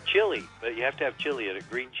 Chili, but you have to have chili in it,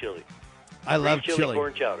 green chili. I love chili.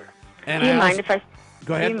 Corn chowder. And do you mind if I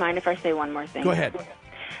go ahead? Do you mind if I say one more thing? Go ahead.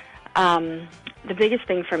 The biggest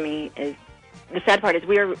thing for me is, the sad part is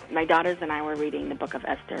my daughters and I were reading the book of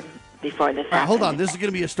Esther before this happened. Hold on. This is going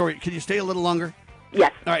to be a story. Can you stay a little longer?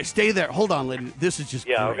 Yes. All right, stay there. Hold on, lady. This is just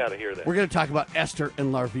great. I've got to hear that. We're going to talk about Esther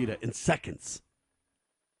and Larvita in seconds.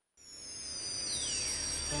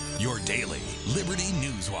 Your daily Liberty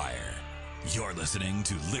News Wire. You're listening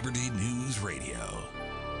to Liberty News Radio.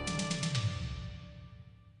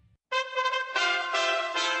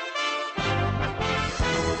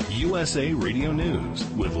 USA Radio News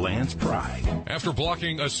with Lance Pry. After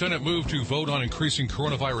blocking a Senate move to vote on increasing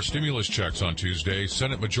coronavirus stimulus checks on Tuesday,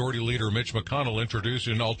 Senate Majority Leader Mitch McConnell introduced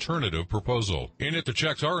an alternative proposal. In it, the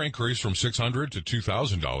checks are increased from $600 to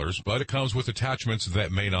 $2,000, but it comes with attachments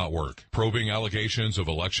that may not work. Probing allegations of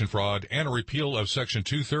election fraud and a repeal of Section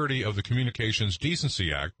 230 of the Communications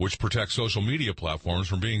Decency Act, which protects social media platforms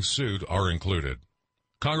from being sued, are included.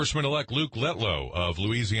 Congressman-elect Luke Letlow of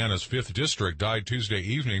Louisiana's 5th District died Tuesday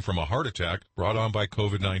evening from a heart attack brought on by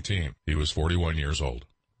COVID-19. He was 41 years old.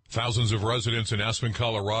 Thousands of residents in Aspen,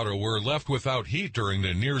 Colorado were left without heat during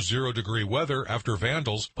the near zero-degree weather after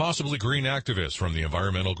vandals, possibly green activists from the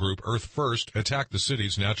environmental group Earth First, attacked the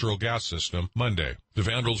city's natural gas system Monday. The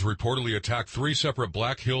vandals reportedly attacked 3 separate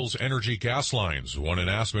Black Hills Energy gas lines, one in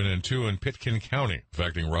Aspen and 2 in Pitkin County,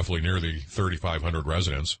 affecting roughly nearly 3,500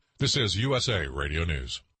 residents. This is USA Radio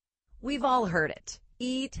News. We've all heard it.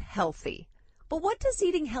 Eat healthy. But what does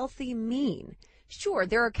eating healthy mean? Sure,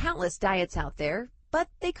 there are countless diets out there, but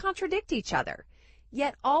they contradict each other.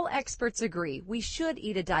 Yet all experts agree we should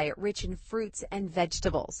eat a diet rich in fruits and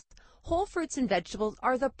vegetables. Whole fruits and vegetables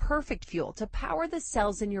are the perfect fuel to power the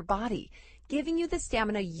cells in your body, giving you the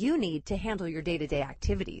stamina you need to handle your day-to-day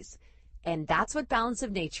activities. And that's what Balance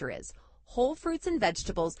of Nature is. Whole fruits and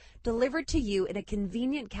vegetables delivered to you in a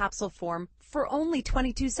convenient capsule form for only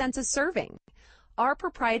 22 cents a serving. Our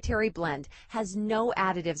proprietary blend has no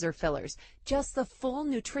additives or fillers, just the full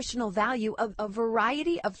nutritional value of a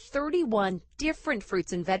variety of 31 different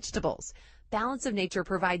fruits and vegetables. Balance of Nature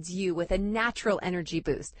provides you with a natural energy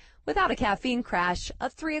boost without a caffeine crash, a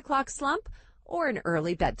 3 o'clock slump, or an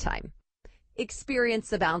early bedtime. Experience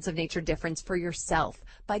the Balance of Nature difference for yourself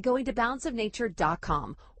by going to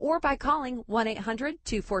balanceofnature.com or by calling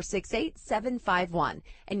 1-800-246-8751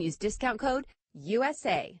 and use discount code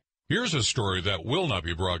USA. Here's a story that will not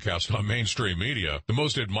be broadcast on mainstream media. The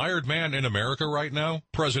most admired man in America right now?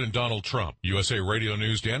 President Donald Trump. USA Radio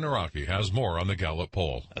News' Dan Naraki has more on the Gallup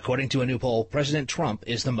poll. According to a new poll, President Trump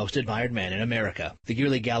is the most admired man in America. The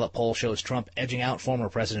yearly Gallup poll shows Trump edging out former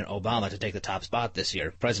President Obama to take the top spot this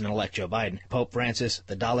year. President-elect Joe Biden, Pope Francis,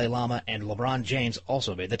 the Dalai Lama, and LeBron James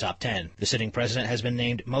also made the top 10. The sitting president has been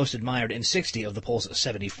named most admired in 60 of the poll's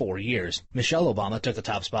 74 years. Michelle Obama took the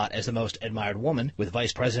top spot as the most admired woman, with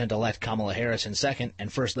Vice President-elect Kamala Harris in second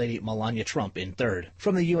and First Lady Melania Trump in third.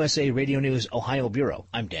 From the USA Radio News Ohio Bureau,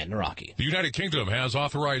 I'm Dan Naraki. The United Kingdom has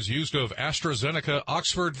authorized use of AstraZeneca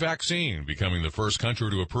Oxford vaccine, becoming the first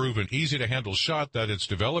country to approve an easy-to-handle shot that its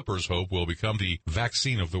developers hope will become the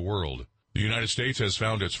vaccine of the world. The United States has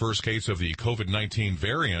found its first case of the COVID-19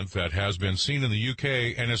 variant that has been seen in the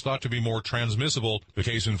UK and is thought to be more transmissible. The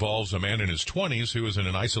case involves a man in his 20s who is in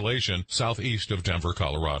an isolation southeast of Denver,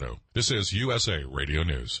 Colorado. This is USA Radio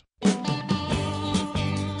News.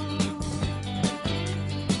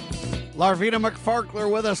 Larvita McFarkler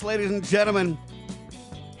with us, ladies and gentlemen.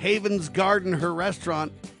 Haven's Garden, her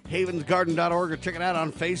restaurant, havensgarden.org, or check it out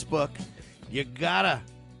on Facebook. You gotta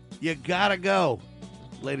go,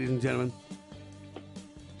 ladies and gentlemen,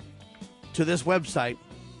 to this website,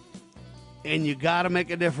 and you gotta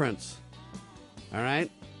make a difference. All right?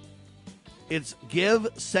 It's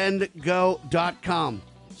GiveSendGo.com.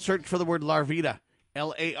 Search for the word Larvita,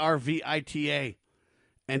 Larvita,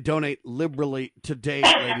 and donate liberally today,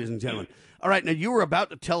 ladies and gentlemen. All right, now you were about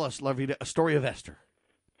to tell us, Larvita, a story of Esther.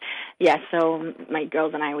 Yes, so my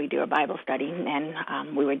girls and I, we do a Bible study,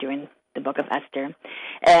 and we were doing the book of Esther.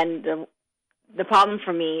 And the problem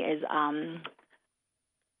for me is,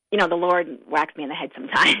 the Lord whacks me in the head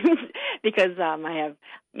sometimes because I have,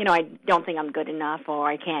 I don't think I'm good enough or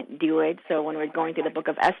I can't do it. So when we're going through the book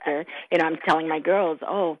of Esther, I'm telling my girls,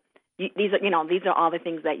 these are all the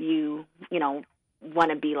things that you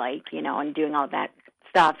want to be like, and doing all that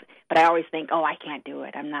stuff. But I always think, oh, I can't do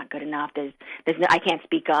it. I'm not good enough. I can't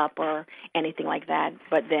speak up or anything like that.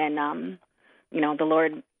 But then, the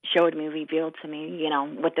Lord showed me, revealed to me,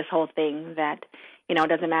 with this whole thing that, it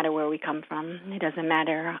doesn't matter where we come from. It doesn't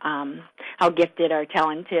matter how gifted or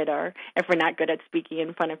talented, or if we're not good at speaking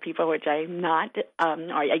in front of people, which I'm not,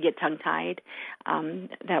 or I get tongue-tied,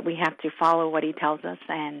 that we have to follow what he tells us,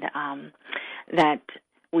 and that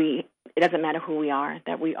it doesn't matter who we are,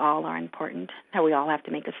 that we all are important, that we all have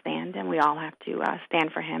to make a stand, and we all have to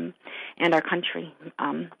stand for him and our country.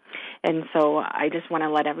 And so I just want to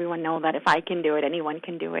let everyone know that if I can do it, anyone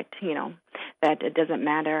can do it, that it doesn't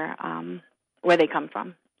matter where they come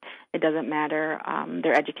from. It doesn't matter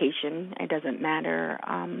their education. It doesn't matter,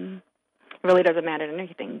 really doesn't matter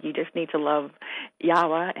anything. You just need to love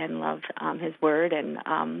Yahweh and love his word and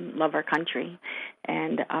love our country.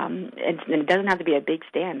 And it doesn't have to be a big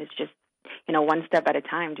stand. It's just, one step at a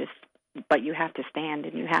time, but you have to stand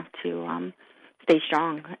and you have to stay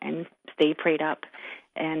strong and stay prayed up.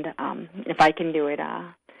 And if I can do it,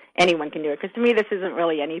 anyone can do it. Because to me, this isn't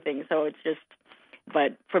really anything. So it's just,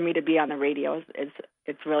 but for me to be on the radio,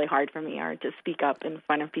 it's really hard for me, or to speak up in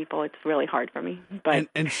front of people, it's really hard for me. But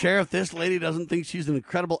and Sheriff, this lady doesn't think she's an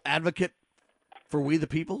incredible advocate for we the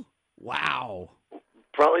people? Wow.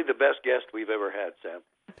 Probably the best guest we've ever had, Sam.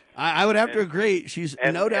 I would have to agree. She's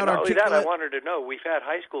no doubt articulate. Not only that, I wanted to know, we've had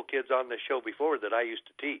high school kids on this show before that I used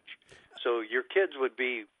to teach. So your kids would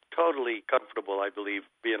be totally comfortable, I believe,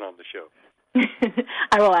 being on the show.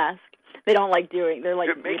 I will ask. They don't like doing. They're like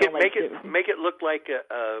make it look like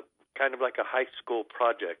a kind of like a high school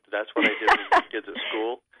project. That's what I did with kids at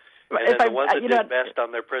school. And then the ones that did best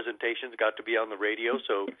on their presentations got to be on the radio.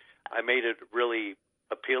 So I made it really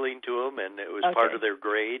appealing to them, and it was part of their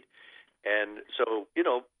grade. And so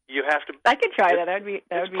you have to. I could try that. That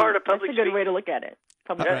would be part of public. That's a good way to look at it.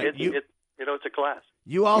 It's a class.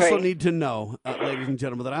 You also need to know, ladies and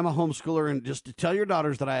gentlemen, that I'm a homeschooler, and just to tell your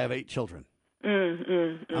daughters that I have 8 children.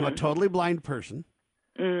 I'm a totally blind person.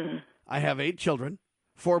 I have 8 children,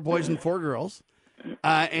 4 boys and 4 girls,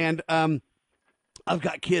 and I've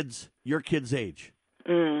got kids your kids' age,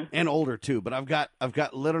 and older too. But I've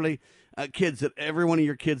got literally kids at every one of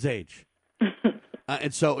your kids' age,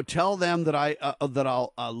 and so tell them that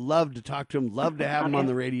I'll love to talk to them, love to have them on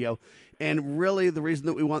the radio. And really, the reason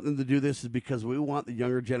that we want them to do this is because we want the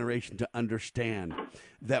younger generation to understand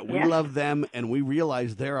that we love them and we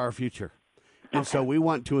realize they're our future. And so we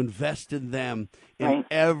want to invest in them in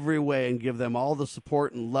every way and give them all the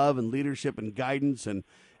support and love and leadership and guidance and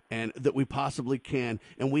that we possibly can.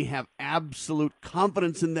 And we have absolute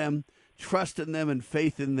confidence in them, trust in them, and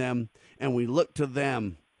faith in them. And we look to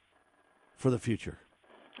them for the future.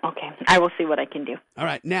 Okay. I will see what I can do. All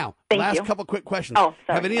right. Now, Thank last you. couple quick questions. Oh,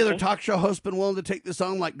 sorry. Have any other talk show hosts been willing to take this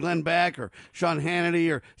on, like Glenn Beck or Sean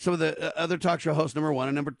Hannity or some of the other talk show hosts, number one?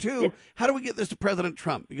 And number two, how do we get this to President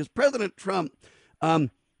Trump? Because President Trump, in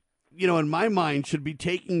my mind, should be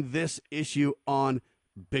taking this issue on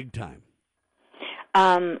big time.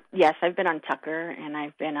 Yes, I've been on Tucker, and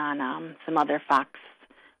I've been on some other Fox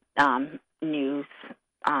News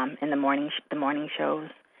in the morning shows.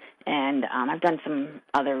 And I've done some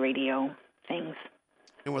other radio things.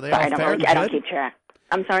 And were they all fair and good? I don't keep track.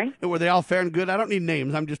 I'm sorry? And were they all fair and good? I don't need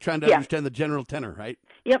names. I'm just trying to understand the general tenor, right?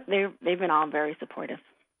 Yep, they've been all very supportive.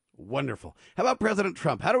 Wonderful. How about President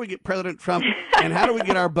Trump? How do we get President Trump, and how do we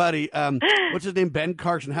get our buddy, what's his name, Ben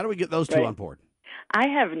Carson? How do we get those two on board? I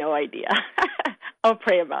have no idea. I'll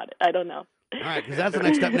pray about it. I don't know. All right, because that's the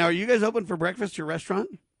next step. Now, are you guys open for breakfast, your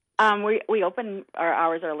restaurant? We open, our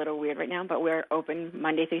hours are a little weird right now, but we're open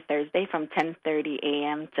Monday through Thursday from 10:30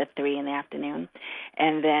 a.m. to 3 in the afternoon.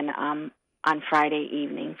 And then on Friday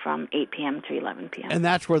evening from 8 p.m. to 11 p.m. And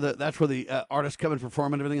that's where the artists come and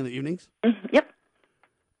perform and everything in the evenings? Yep.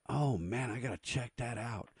 Oh, man, I got to check that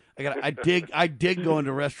out. I dig going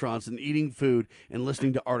to restaurants and eating food and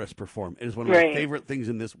listening to artists perform. It is one of my favorite things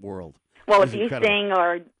in this world. Well, if you sing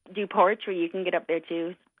or do poetry, you can get up there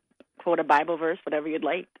too. Quote a Bible verse, whatever you'd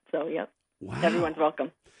like. So, yep. Wow. Everyone's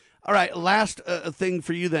welcome. All right, last thing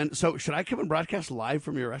for you then. So, should I come and broadcast live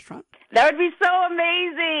from your restaurant? That would be so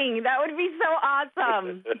amazing. That would be so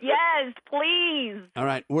awesome. Yes, please. All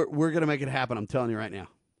right, we're going to make it happen. I'm telling you right now.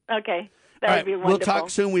 Okay. That would be wonderful. We'll talk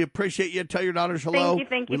soon. We appreciate you. Tell your daughters hello.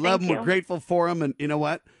 Thank you. We love them. We're grateful for them. And you know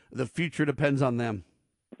what? The future depends on them.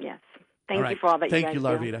 Yes. Thank you for all that you guys do.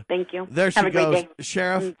 Thank you, Larvita. Thank you. There she Have a goes. great day.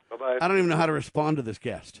 Sheriff, Bye-bye. I don't even know how to respond to this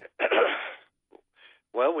guest.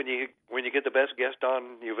 Well, when you get the best guest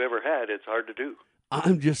on you've ever had, it's hard to do.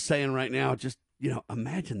 I'm just saying right now,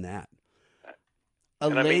 imagine that. A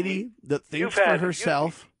lady that thinks for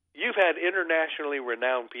herself. you've had internationally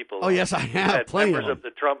renowned people. Oh, yes, I have. You've had Plenty members of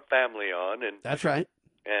them. the Trump family on, and That's right.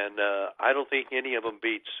 And I don't think any of them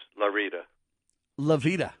beats Larvita.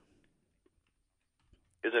 Larvita.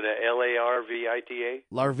 Is it a Larvita?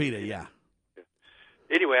 Larvita, yeah.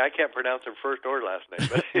 Anyway, I can't pronounce her first or last name.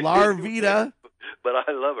 But Larvita. But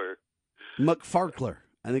I love her. McFarkler,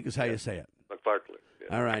 I think is how you say it. McFarkler.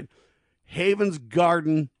 Yeah. All right.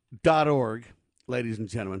 Havensgarden.org, ladies and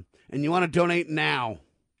gentlemen. And you want to donate now,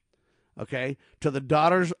 okay, to the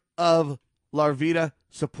Daughters of Larvita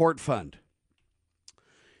Support Fund.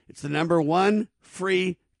 It's the number one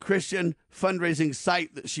free Christian fundraising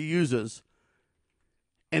site that she uses.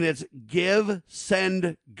 And it's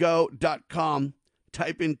GiveSendGo.com.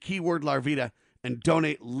 Type in keyword Larvita and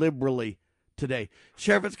donate liberally today.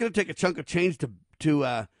 Sheriff, it's going to take a chunk of change to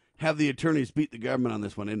have the attorneys beat the government on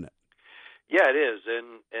this one, isn't it? Yeah, it is,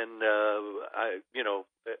 and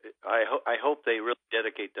I hope they really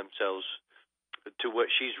dedicate themselves to what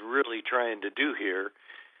she's really trying to do here.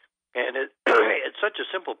 And it's such a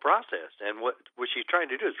simple process, and what she's trying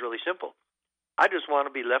to do is really simple. I just want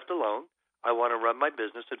to be left alone. I want to run my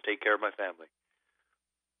business and take care of my family.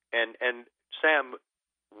 And Sam,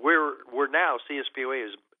 we're now, CSPOA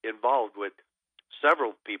is involved with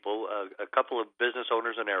several people, a couple of business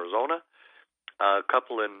owners in Arizona, a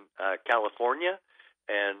couple in California,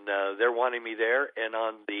 and they're wanting me there. And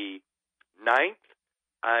on the 9th,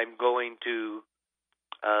 I'm going to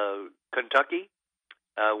Kentucky,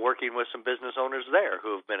 working with some business owners there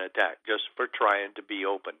who have been attacked just for trying to be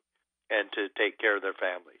open and to take care of their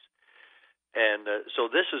families. And so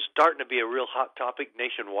this is starting to be a real hot topic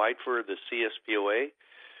nationwide for the CSPOA.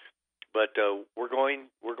 But we're going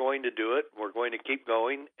to do it. We're going to keep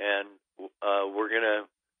going, and we're going to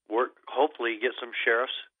hopefully get some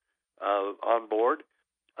sheriffs on board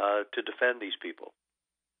to defend these people.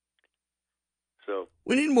 So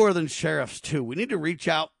we need more than sheriffs too. We need to reach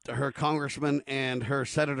out to her congressmen and her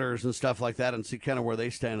senators and stuff like that and see kind of where they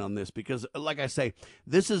stand on this. Because, like I say,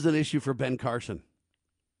 this is an issue for Ben Carson.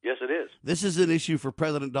 Yes, it is. This is an issue for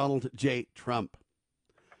President Donald J. Trump.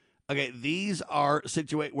 Okay, these are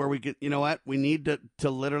situations where we get, you know what? We need to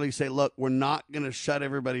literally say, look, we're not going to shut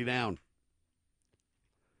everybody down.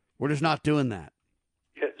 We're just not doing that.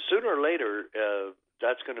 Yeah, sooner or later,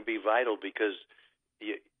 that's going to be vital because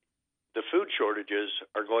the food shortages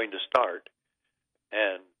are going to start,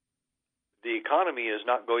 and the economy is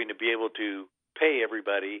not going to be able to pay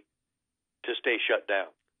everybody to stay shut down.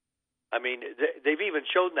 I mean, they've even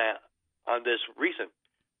shown that on this recent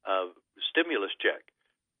stimulus check.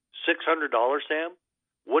 $600, Sam?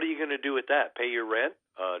 What are you going to do with that? Pay your rent?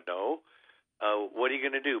 No. What are you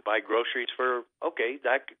going to do? Buy groceries for? Okay,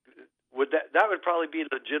 that would probably be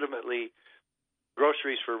legitimately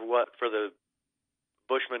groceries for what? For the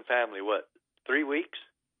Bushman family? What? 3 weeks?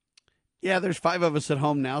 Yeah, there's 5 of us at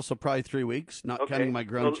home now, so probably 3 weeks, not counting my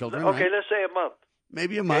grown children. Okay, right? Let's say a month.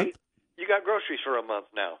 Maybe a month. You got groceries for a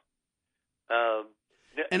month now.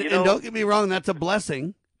 And don't get me wrong, that's a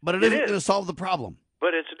blessing, but it isn't going to solve the problem.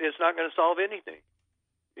 But it's not going to solve anything,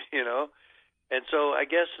 you know. And so I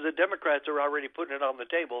guess the Democrats are already putting it on the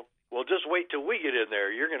table. Well, just wait till we get in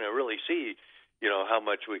there. You're going to really see, you know, how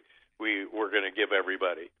much we're going to give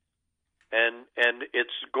everybody. And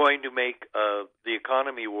it's going to make the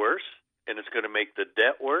economy worse, and it's going to make the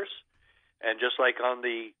debt worse. And just like on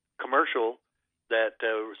the commercial that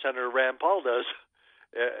Senator Rand Paul does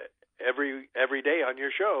every day on your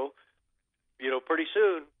show, you know, pretty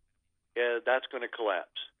soon that's going to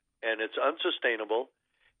collapse, and it's unsustainable.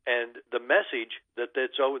 And the message that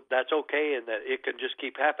that's okay and that it can just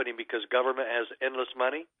keep happening because government has endless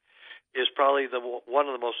money is probably one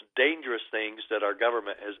of the most dangerous things that our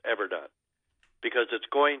government has ever done, because it's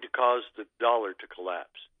going to cause the dollar to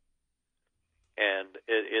collapse. And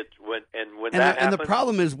when that happens, the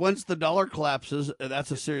problem is once the dollar collapses, that's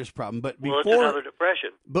a serious problem. But it's another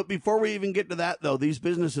depression. But before we even get to that, though, these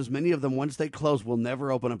businesses, many of them, once they close, will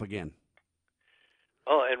never open up again.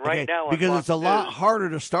 Oh, and right now, because it's a lot harder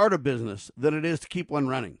to start a business than it is to keep one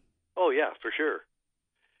running. Oh yeah, for sure.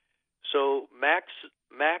 So Max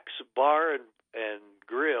Bar and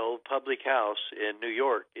Grill Public House in New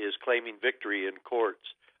York is claiming victory in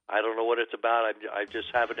courts. I don't know what it's about. I just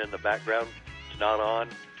have it in the background. It's not on.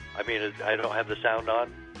 I mean, I don't have the sound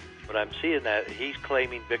on, but I'm seeing that he's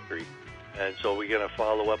claiming victory, and so we're going to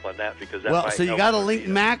follow up on that because that. Well, so you got to link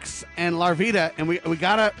Max and Larvita, and we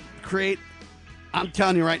got to create. I'm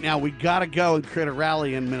telling you right now, we got to go and create a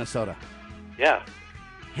rally in Minnesota. Yeah.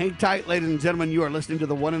 Hang tight, ladies and gentlemen. You are listening to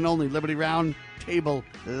the one and only Liberty Round Table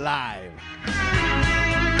Live.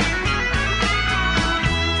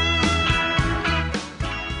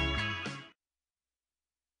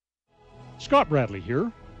 Scott Bradley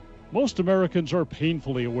here. Most Americans are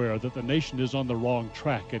painfully aware that the nation is on the wrong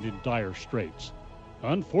track and in dire straits.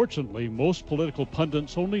 Unfortunately, most political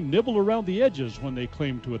pundits only nibble around the edges when they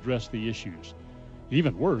claim to address the issues.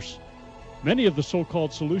 Even worse, many of the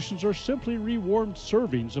so-called solutions are simply rewarmed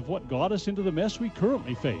servings of what got us into the mess we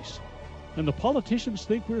currently face. And the politicians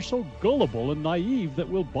think we're so gullible and naive that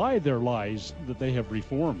we'll buy their lies that they have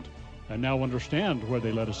reformed and now understand where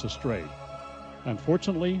they led us astray.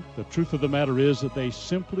 Unfortunately, the truth of the matter is that they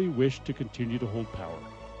simply wish to continue to hold power.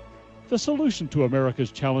 The solution to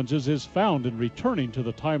America's challenges is found in returning to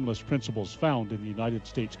the timeless principles found in the United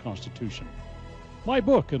States Constitution. My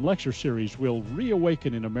book and lecture series will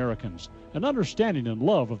reawaken in Americans an understanding and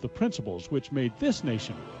love of the principles which made this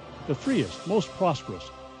nation the freest, most prosperous,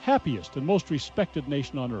 happiest, and most respected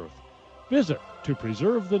nation on earth. Visit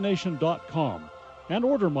topreservethenation.com and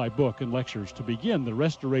order my book and lectures to begin the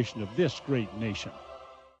restoration of this great nation.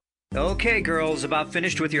 Okay, girls, about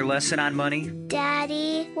finished with your lesson on money?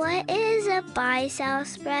 Daddy, what is a buy-sell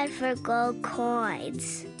spread for gold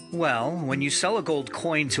coins? Well, when you sell a gold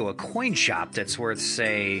coin to a coin shop that's worth,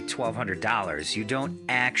 say, $1,200, you don't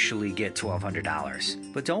actually get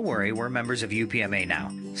 $1,200. But don't worry, we're members of UPMA now,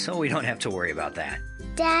 so we don't have to worry about that.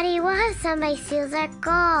 Daddy, what if somebody steals our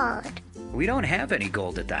gold? We don't have any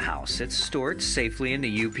gold at the house. It's stored safely in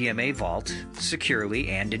the UPMA vault, securely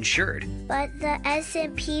and insured. But the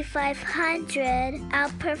S&P 500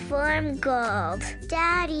 outperformed gold.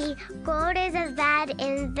 Daddy, gold is a bad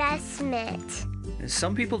investment.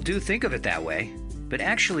 Some people do think of it that way, but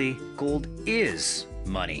actually, gold is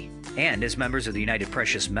money. And as members of the United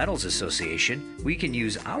Precious Metals Association, we can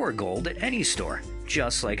use our gold at any store,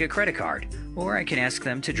 just like a credit card. Or I can ask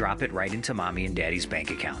them to drop it right into Mommy and Daddy's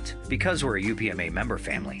bank account, because we're a UPMA member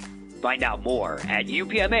family. Find out more at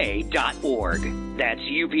upma.org. That's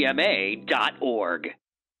upma.org.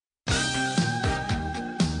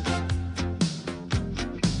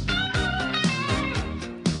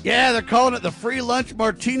 Yeah, they're calling it the free lunch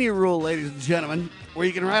martini rule, ladies and gentlemen, where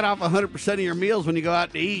you can write off 100% of your meals when you go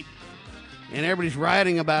out to eat. And everybody's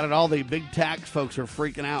writing about it. All the big tax folks are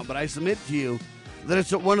freaking out. But I submit to you that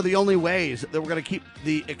it's one of the only ways that we're going to keep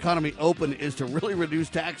the economy open is to really reduce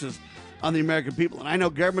taxes on the American people. And I know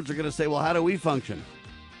governments are going to say, well, how do we function?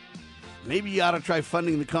 Maybe you ought to try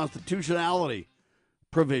funding the constitutionality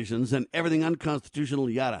provisions and everything unconstitutional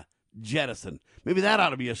you ought to jettison. Maybe that ought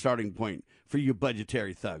to be a starting point for you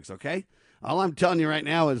budgetary thugs, okay? All I'm telling you right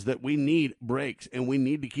now is that we need breaks and we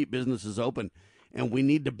need to keep businesses open and we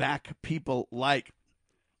need to back people like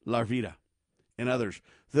Larvita and others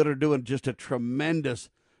that are doing just a tremendous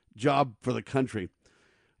job for the country.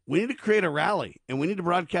 We need to create a rally and we need to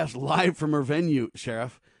broadcast live from our venue,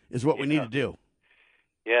 Sheriff, is what we need to do.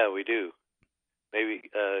 Yeah, we do. Maybe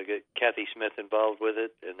get Kathy Smith involved with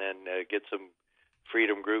it and then get some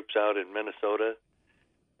freedom groups out in Minnesota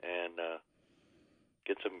and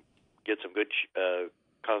get some good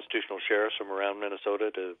constitutional sheriffs from around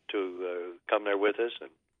Minnesota to come there with us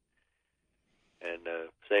and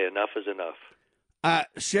say enough is enough.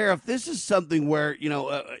 Sheriff, this is something where, you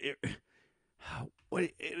know,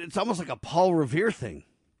 it's almost like a Paul Revere thing.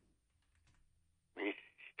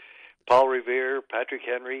 Paul Revere, Patrick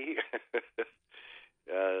Henry.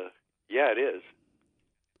 Yeah, it is.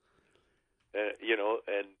 You know,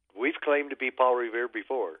 and we've claimed to be Paul Revere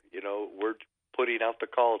before. You know, we're putting out the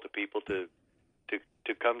call to people to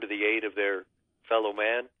come to the aid of their fellow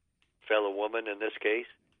man, fellow woman in this case.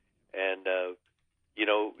 And, you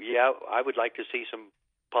know, yeah, I would like to see some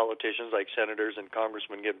politicians like senators and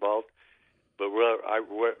congressmen get involved. But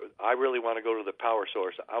I really want to go to the power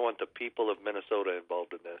source. I want the people of Minnesota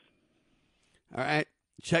involved in this. All right.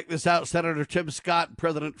 Check this out. Senator Tim Scott and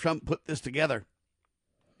President Trump put this together.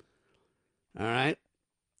 All right.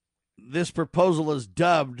 This proposal is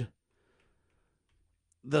dubbed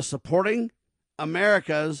the Supporting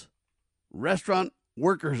America's Restaurant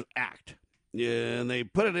Workers Act. Yeah, and they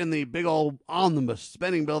put it in the big old omnibus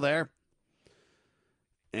spending bill there.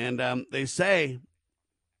 And they say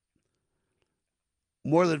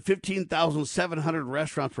more than 15,700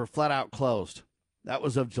 restaurants were flat out closed. That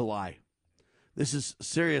was of July. This is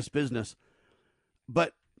serious business.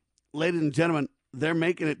 But, ladies and gentlemen, they're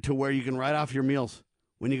making it to where you can write off your meals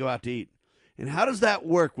when you go out to eat. And how does that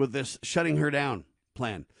work with this shutting her down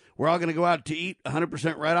plan? We're all going to go out to eat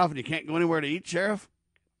 100% write off and you can't go anywhere to eat, Sheriff?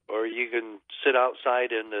 Or you can sit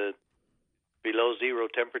outside in the below zero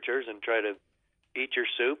temperatures and try to eat your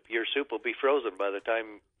soup. Your soup will be frozen by the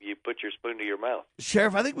time you put your spoon to your mouth.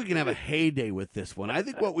 Sheriff, I think we can have a heyday with this one. I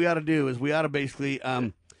think what we ought to do is we ought to basically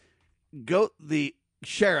go the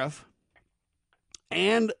sheriff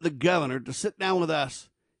and the governor to sit down with us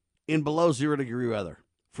in below 0 degree weather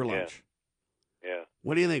for lunch. Yeah.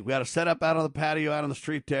 What do you think? We got to set up out on the patio, out on the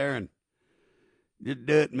street there, and you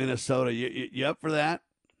do it in Minnesota. You up for that?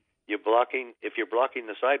 If you're blocking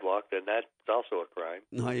the sidewalk, then that's also a crime.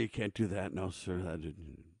 No, you can't do that. No, sir. That's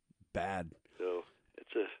bad. So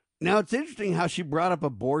Now, it's interesting how she brought up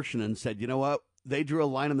abortion and said, you know what? They drew a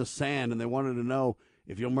line in the sand, and they wanted to know,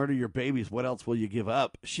 if you'll murder your babies, what else will you give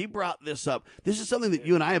up? She brought this up. This is something that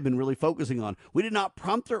you and I have been really focusing on. We did not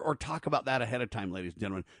prompt her or talk about that ahead of time, ladies and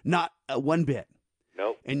gentlemen. Not one bit.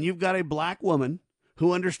 Nope. And you've got a black woman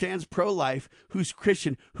who understands pro-life, who's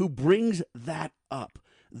Christian, who brings that up.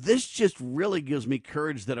 This just really gives me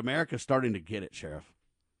courage that America's starting to get it, Sheriff.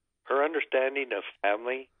 Her understanding of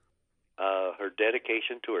family, her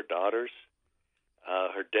dedication to her daughters,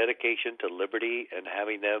 her dedication to liberty and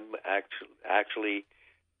having them actually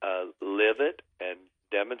live it and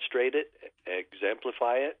demonstrate it,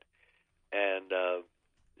 exemplify it, and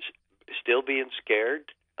still being scared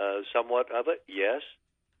somewhat of it, yes.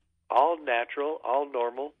 All natural, all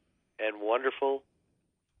normal, and wonderful,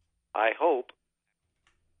 I hope,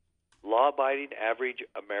 law-abiding, average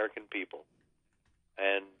American people.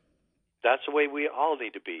 And that's the way we all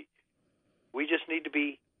need to be. We just need to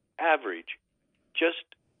be average, just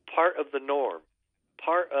part of the norm,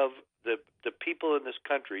 part of the people in this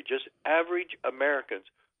country, just average Americans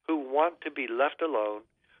who want to be left alone,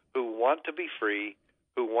 who want to be free,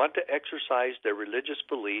 who want to exercise their religious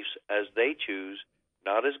beliefs as they choose,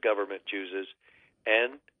 not as government chooses,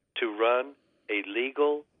 and to run a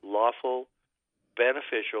legal, lawful,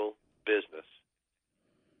 beneficial business.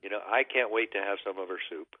 You know, I can't wait to have some of her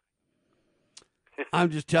soup. I'm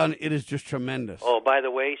just telling you, it is just tremendous. Oh, by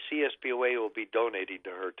the way, CSPOA will be donating to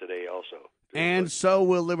her today also. And so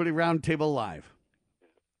will Liberty Roundtable Live.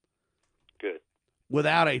 Good.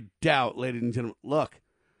 Without a doubt, ladies and gentlemen. Look,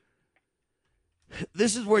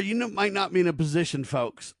 this is where you might not be in a position,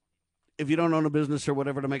 folks, if you don't own a business or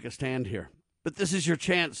whatever, to make a stand here. But this is your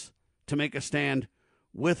chance to make a stand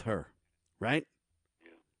with her, right?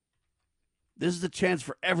 Yeah. This is the chance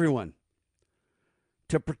for everyone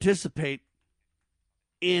to participate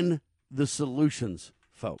in the solutions,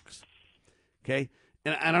 folks. Okay?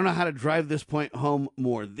 And I don't know how to drive this point home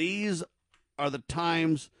more. These are the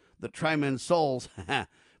times that try men's souls,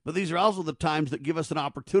 but these are also the times that give us an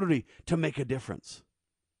opportunity to make a difference.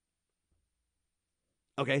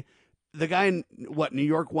 Okay? The guy in, New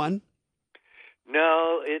York won?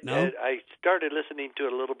 No, I started listening to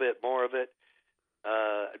a little bit more of it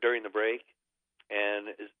during the break, and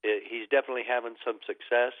he's definitely having some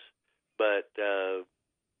success, but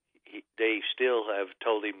they still have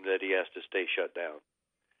told him that he has to stay shut down.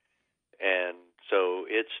 And so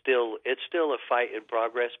it's still a fight in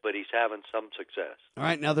progress, but he's having some success. All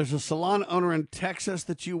right, now there's a salon owner in Texas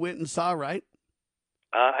that you went and saw, right?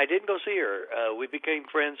 I didn't go see her. We became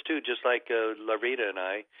friends too, just like Larita and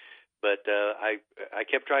I. But I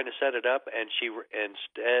kept trying to set it up, and she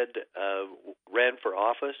instead ran for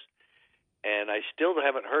office. And I still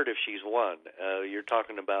haven't heard if she's won. You're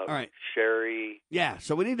talking about Sherry. Yeah,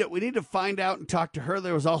 so we need to find out and talk to her.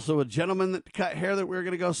 There was also a gentleman that cut hair that we were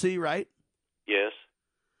going to go see, right? Yes.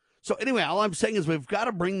 So anyway, all I'm saying is we've got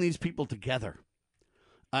to bring these people together.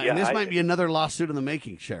 And this might be another lawsuit in the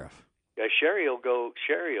making, Sheriff. Yeah, Sherry will go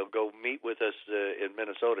meet with us in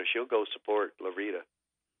Minnesota. She'll go support Larita.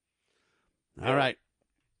 All right.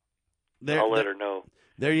 I'll let her know.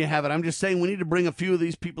 There you have it. I'm just saying we need to bring a few of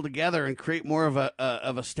these people together and create more of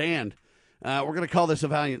a stand. We're going to call this a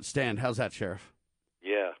valiant stand. How's that, Sheriff?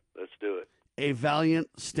 Yeah, let's do it. A valiant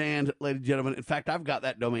stand, ladies and gentlemen. In fact, I've got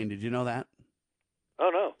that domain. Did you know that?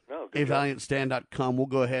 Oh, no. avaliantstand.com. We'll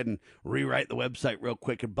go ahead and rewrite the website real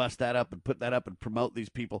quick and bust that up and put that up and promote these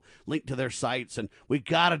people, link to their sites. And we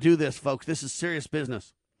got to do this, folks. This is serious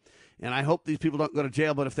business. And I hope these people don't go to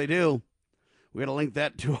jail, but if they do, we got to link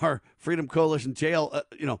that to our Freedom Coalition jail.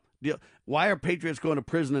 Why are patriots going to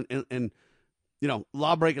prison and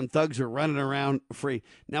law-breaking thugs are running around free?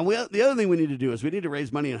 Now, the other thing we need to do is we need to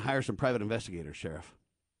raise money and hire some private investigators, Sheriff.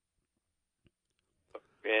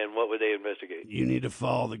 And what would they investigate? You need to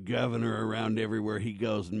follow the governor around everywhere he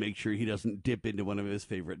goes and make sure he doesn't dip into one of his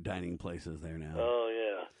favorite dining places there now. Oh,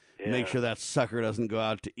 yeah. Make sure that sucker doesn't go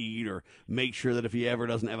out to eat, or make sure that if he ever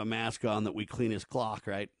doesn't have a mask on that we clean his clock,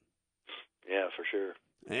 right? Yeah, for sure.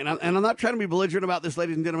 And I'm not trying to be belligerent about this,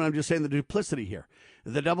 ladies and gentlemen. I'm just saying the duplicity here.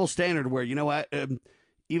 The double standard where, you know what,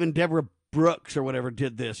 even Deborah Brooks or whatever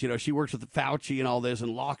did this. She works with Fauci and all this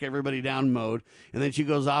and lock everybody down mode. And then she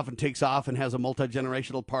goes off and takes off and has a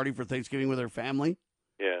multi-generational party for Thanksgiving with her family.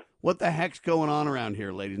 Yeah. what the heck's going on around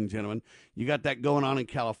here, ladies and gentlemen? You got that going on in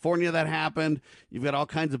California that happened. You've got all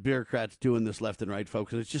kinds of bureaucrats doing this left and right,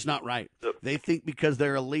 folks, and it's just not right. They think because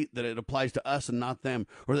they're elite that it applies to us and not them,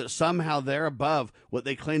 or that somehow they're above what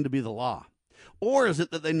they claim to be the law. Or is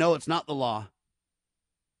it that they know it's not the law?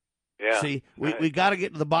 Yeah. See, we got to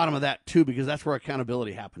get to the bottom of that, too, because that's where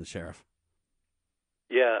accountability happens, Sheriff.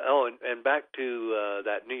 Yeah. Oh, and back to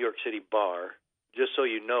that New York City bar, just so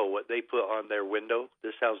you know what they put on their window.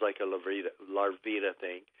 This sounds like a Larvita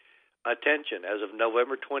thing. Attention, as of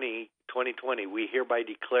November 20, 2020, we hereby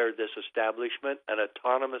declare this establishment an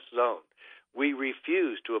autonomous zone. We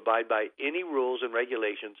refuse to abide by any rules and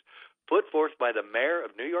regulations put forth by the mayor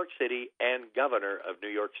of New York City and governor of New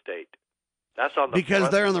York State. That's on the because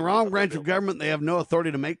front they're in the wrong branch of government. They have no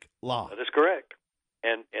authority to make law. That is correct,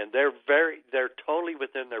 and they're totally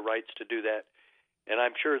within their rights to do that. And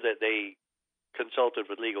I'm sure that they consulted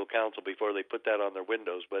with legal counsel before they put that on their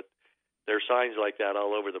windows. But there's signs like that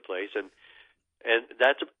all over the place, and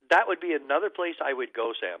that would be another place I would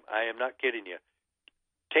go, Sam. I am not kidding you.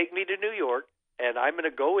 Take me to New York, and I'm going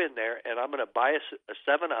to go in there, and I'm going to buy a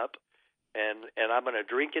 7-Up, and I'm going to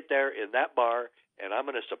drink it there in that bar, and I'm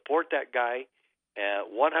going to support that guy 100%.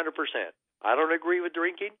 I don't agree with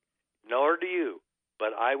drinking, nor do you,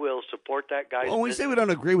 but I will support that guy. Well, when we say we don't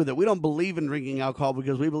agree with it, we don't believe in drinking alcohol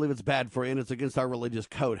because we believe it's bad for you and it's against our religious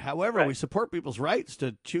code. However, we support people's rights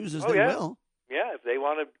to choose as they will. Yeah, if they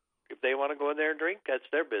want to go in there and drink, that's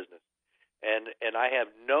their business. And I have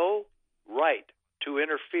no right to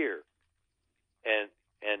interfere. And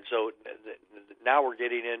so now we're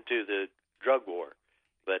getting into the drug war.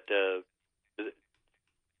 But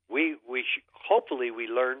hopefully we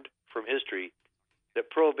learned from history that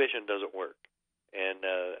prohibition doesn't work. And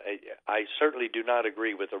I certainly do not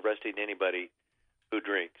agree with arresting anybody who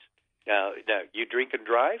drinks. Now you drink and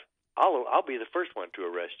drive, I'll be the first one to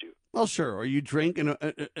arrest you. Well, sure. Or you drink and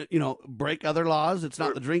break other laws. It's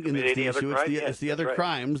not the drinking that's the issue. It's the other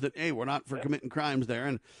crimes that we're not for committing crimes there.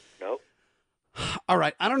 And nope. All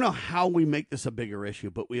right. I don't know how we make this a bigger issue,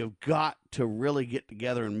 but we have got to really get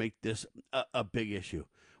together and make this a big issue.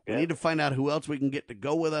 We need to find out who else we can get to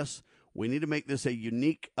go with us. We need to make this a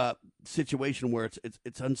unique situation where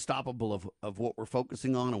it's unstoppable of what we're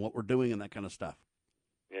focusing on and what we're doing and that kind of stuff.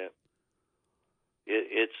 Yeah,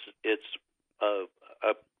 it's a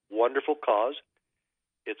wonderful cause.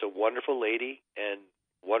 It's a wonderful lady and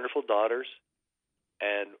wonderful daughters,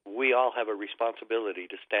 and we all have a responsibility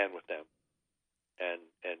to stand with them.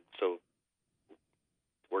 And so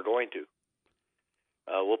we're going to.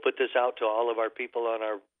 We'll put this out to all of our people on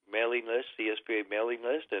our mailing list, CSPA mailing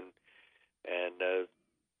list, and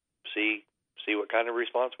see what kind of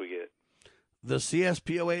response we get. The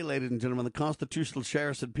CSPOA, ladies and gentlemen, the Constitutional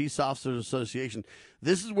Sheriffs and Peace Officers Association.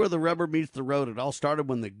 This is where the rubber meets the road. It all started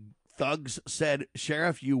when the thugs said,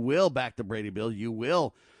 "Sheriff, you will back the Brady Bill. You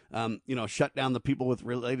will, shut down the people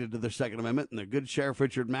related to the Second Amendment." And the good Sheriff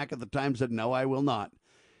Richard Mack at the time said, "No, I will not."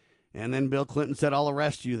 And then Bill Clinton said, "I'll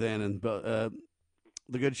arrest you then." And the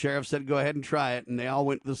good sheriff said, "Go ahead and try it." And they all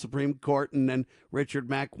went to the Supreme Court, and then Richard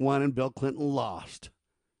Mack won and Bill Clinton lost.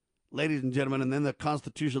 Ladies and gentlemen, and then the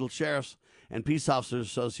Constitutional Sheriffs and Peace Officers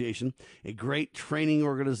Association, a great training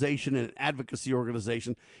organization and advocacy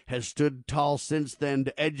organization, has stood tall since then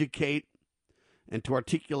to educate and to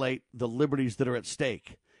articulate the liberties that are at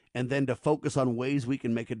stake, and then to focus on ways we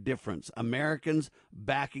can make a difference. Americans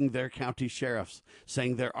backing their county sheriffs,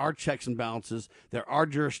 saying there are checks and balances, there are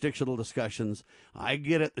jurisdictional discussions. I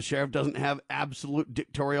get it. The sheriff doesn't have absolute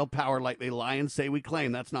dictatorial power like they lie and say we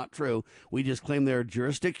claim. That's not true. We just claim there are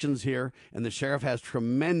jurisdictions here, and the sheriff has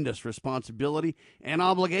tremendous responsibility and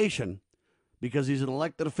obligation because he's an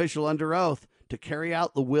elected official under oath to carry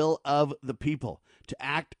out the will of the people, to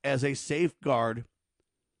act as a safeguard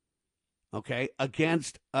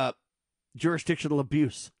against jurisdictional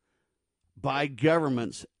abuse by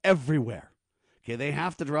governments everywhere. Okay, they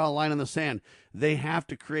have to draw a line in the sand. They have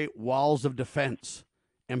to create walls of defense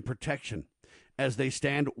and protection as they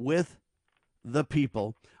stand with the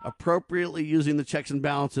people, appropriately using the checks and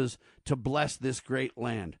balances to bless this great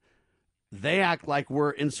land. They act like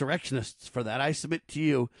we're insurrectionists for that. I submit to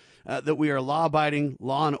you that we are law-abiding,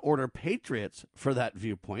 law and order patriots for that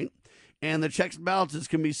viewpoint. And the checks and balances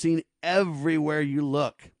can be seen everywhere you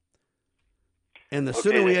look. And the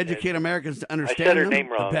sooner we educate Americans to understand I said her them, name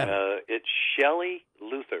the wrong. better. It's Shelley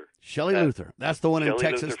Luther. Shelley Luther. That's the one in Shelley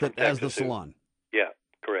Texas Luther that has the Texas, who- salon. Yeah,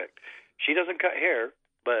 correct. She doesn't cut hair,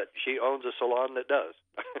 but she owns a salon that does.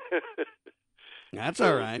 That's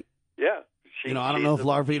all right. Yeah. I don't know if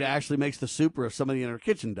Larvita actually makes the soup or if somebody in her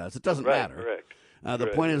kitchen does. It doesn't matter. Correct.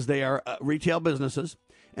 The point is they are retail businesses,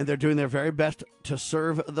 and they're doing their very best to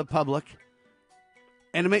serve the public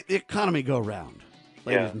and to make the economy go round,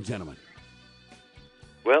 ladies and gentlemen.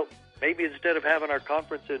 Well, maybe instead of having our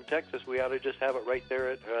conference in Texas, we ought to just have it right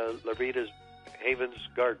there at Larvida's Havens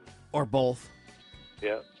Garden. Or both.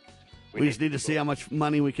 Yeah. We just need to see how much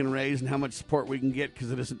money we can raise and how much support we can get,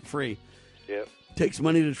 because it isn't free. Yep. Takes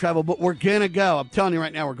money to travel, but we're going to go. I'm telling you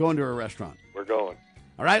right now, we're going to a restaurant. We're going.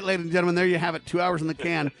 All right, ladies and gentlemen, there you have it. 2 hours in the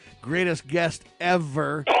can. Greatest guest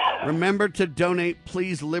ever. Remember to donate,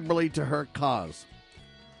 please, liberally to her cause.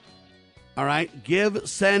 All right,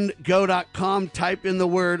 GiveSendGo.com. Type in the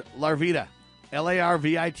word Larvita,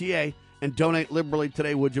 Larvita, and donate liberally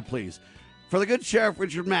today, would you please? For the good Sheriff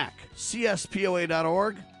Richard Mack,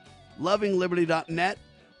 CSPOA.org, LovingLiberty.net,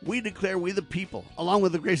 we declare we the people, along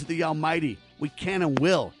with the grace of the Almighty, we can and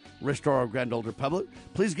will restore our grand old republic.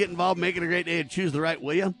 Please get involved, make it a great day, and choose the right,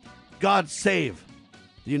 will you? God save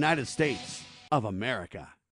the United States of America.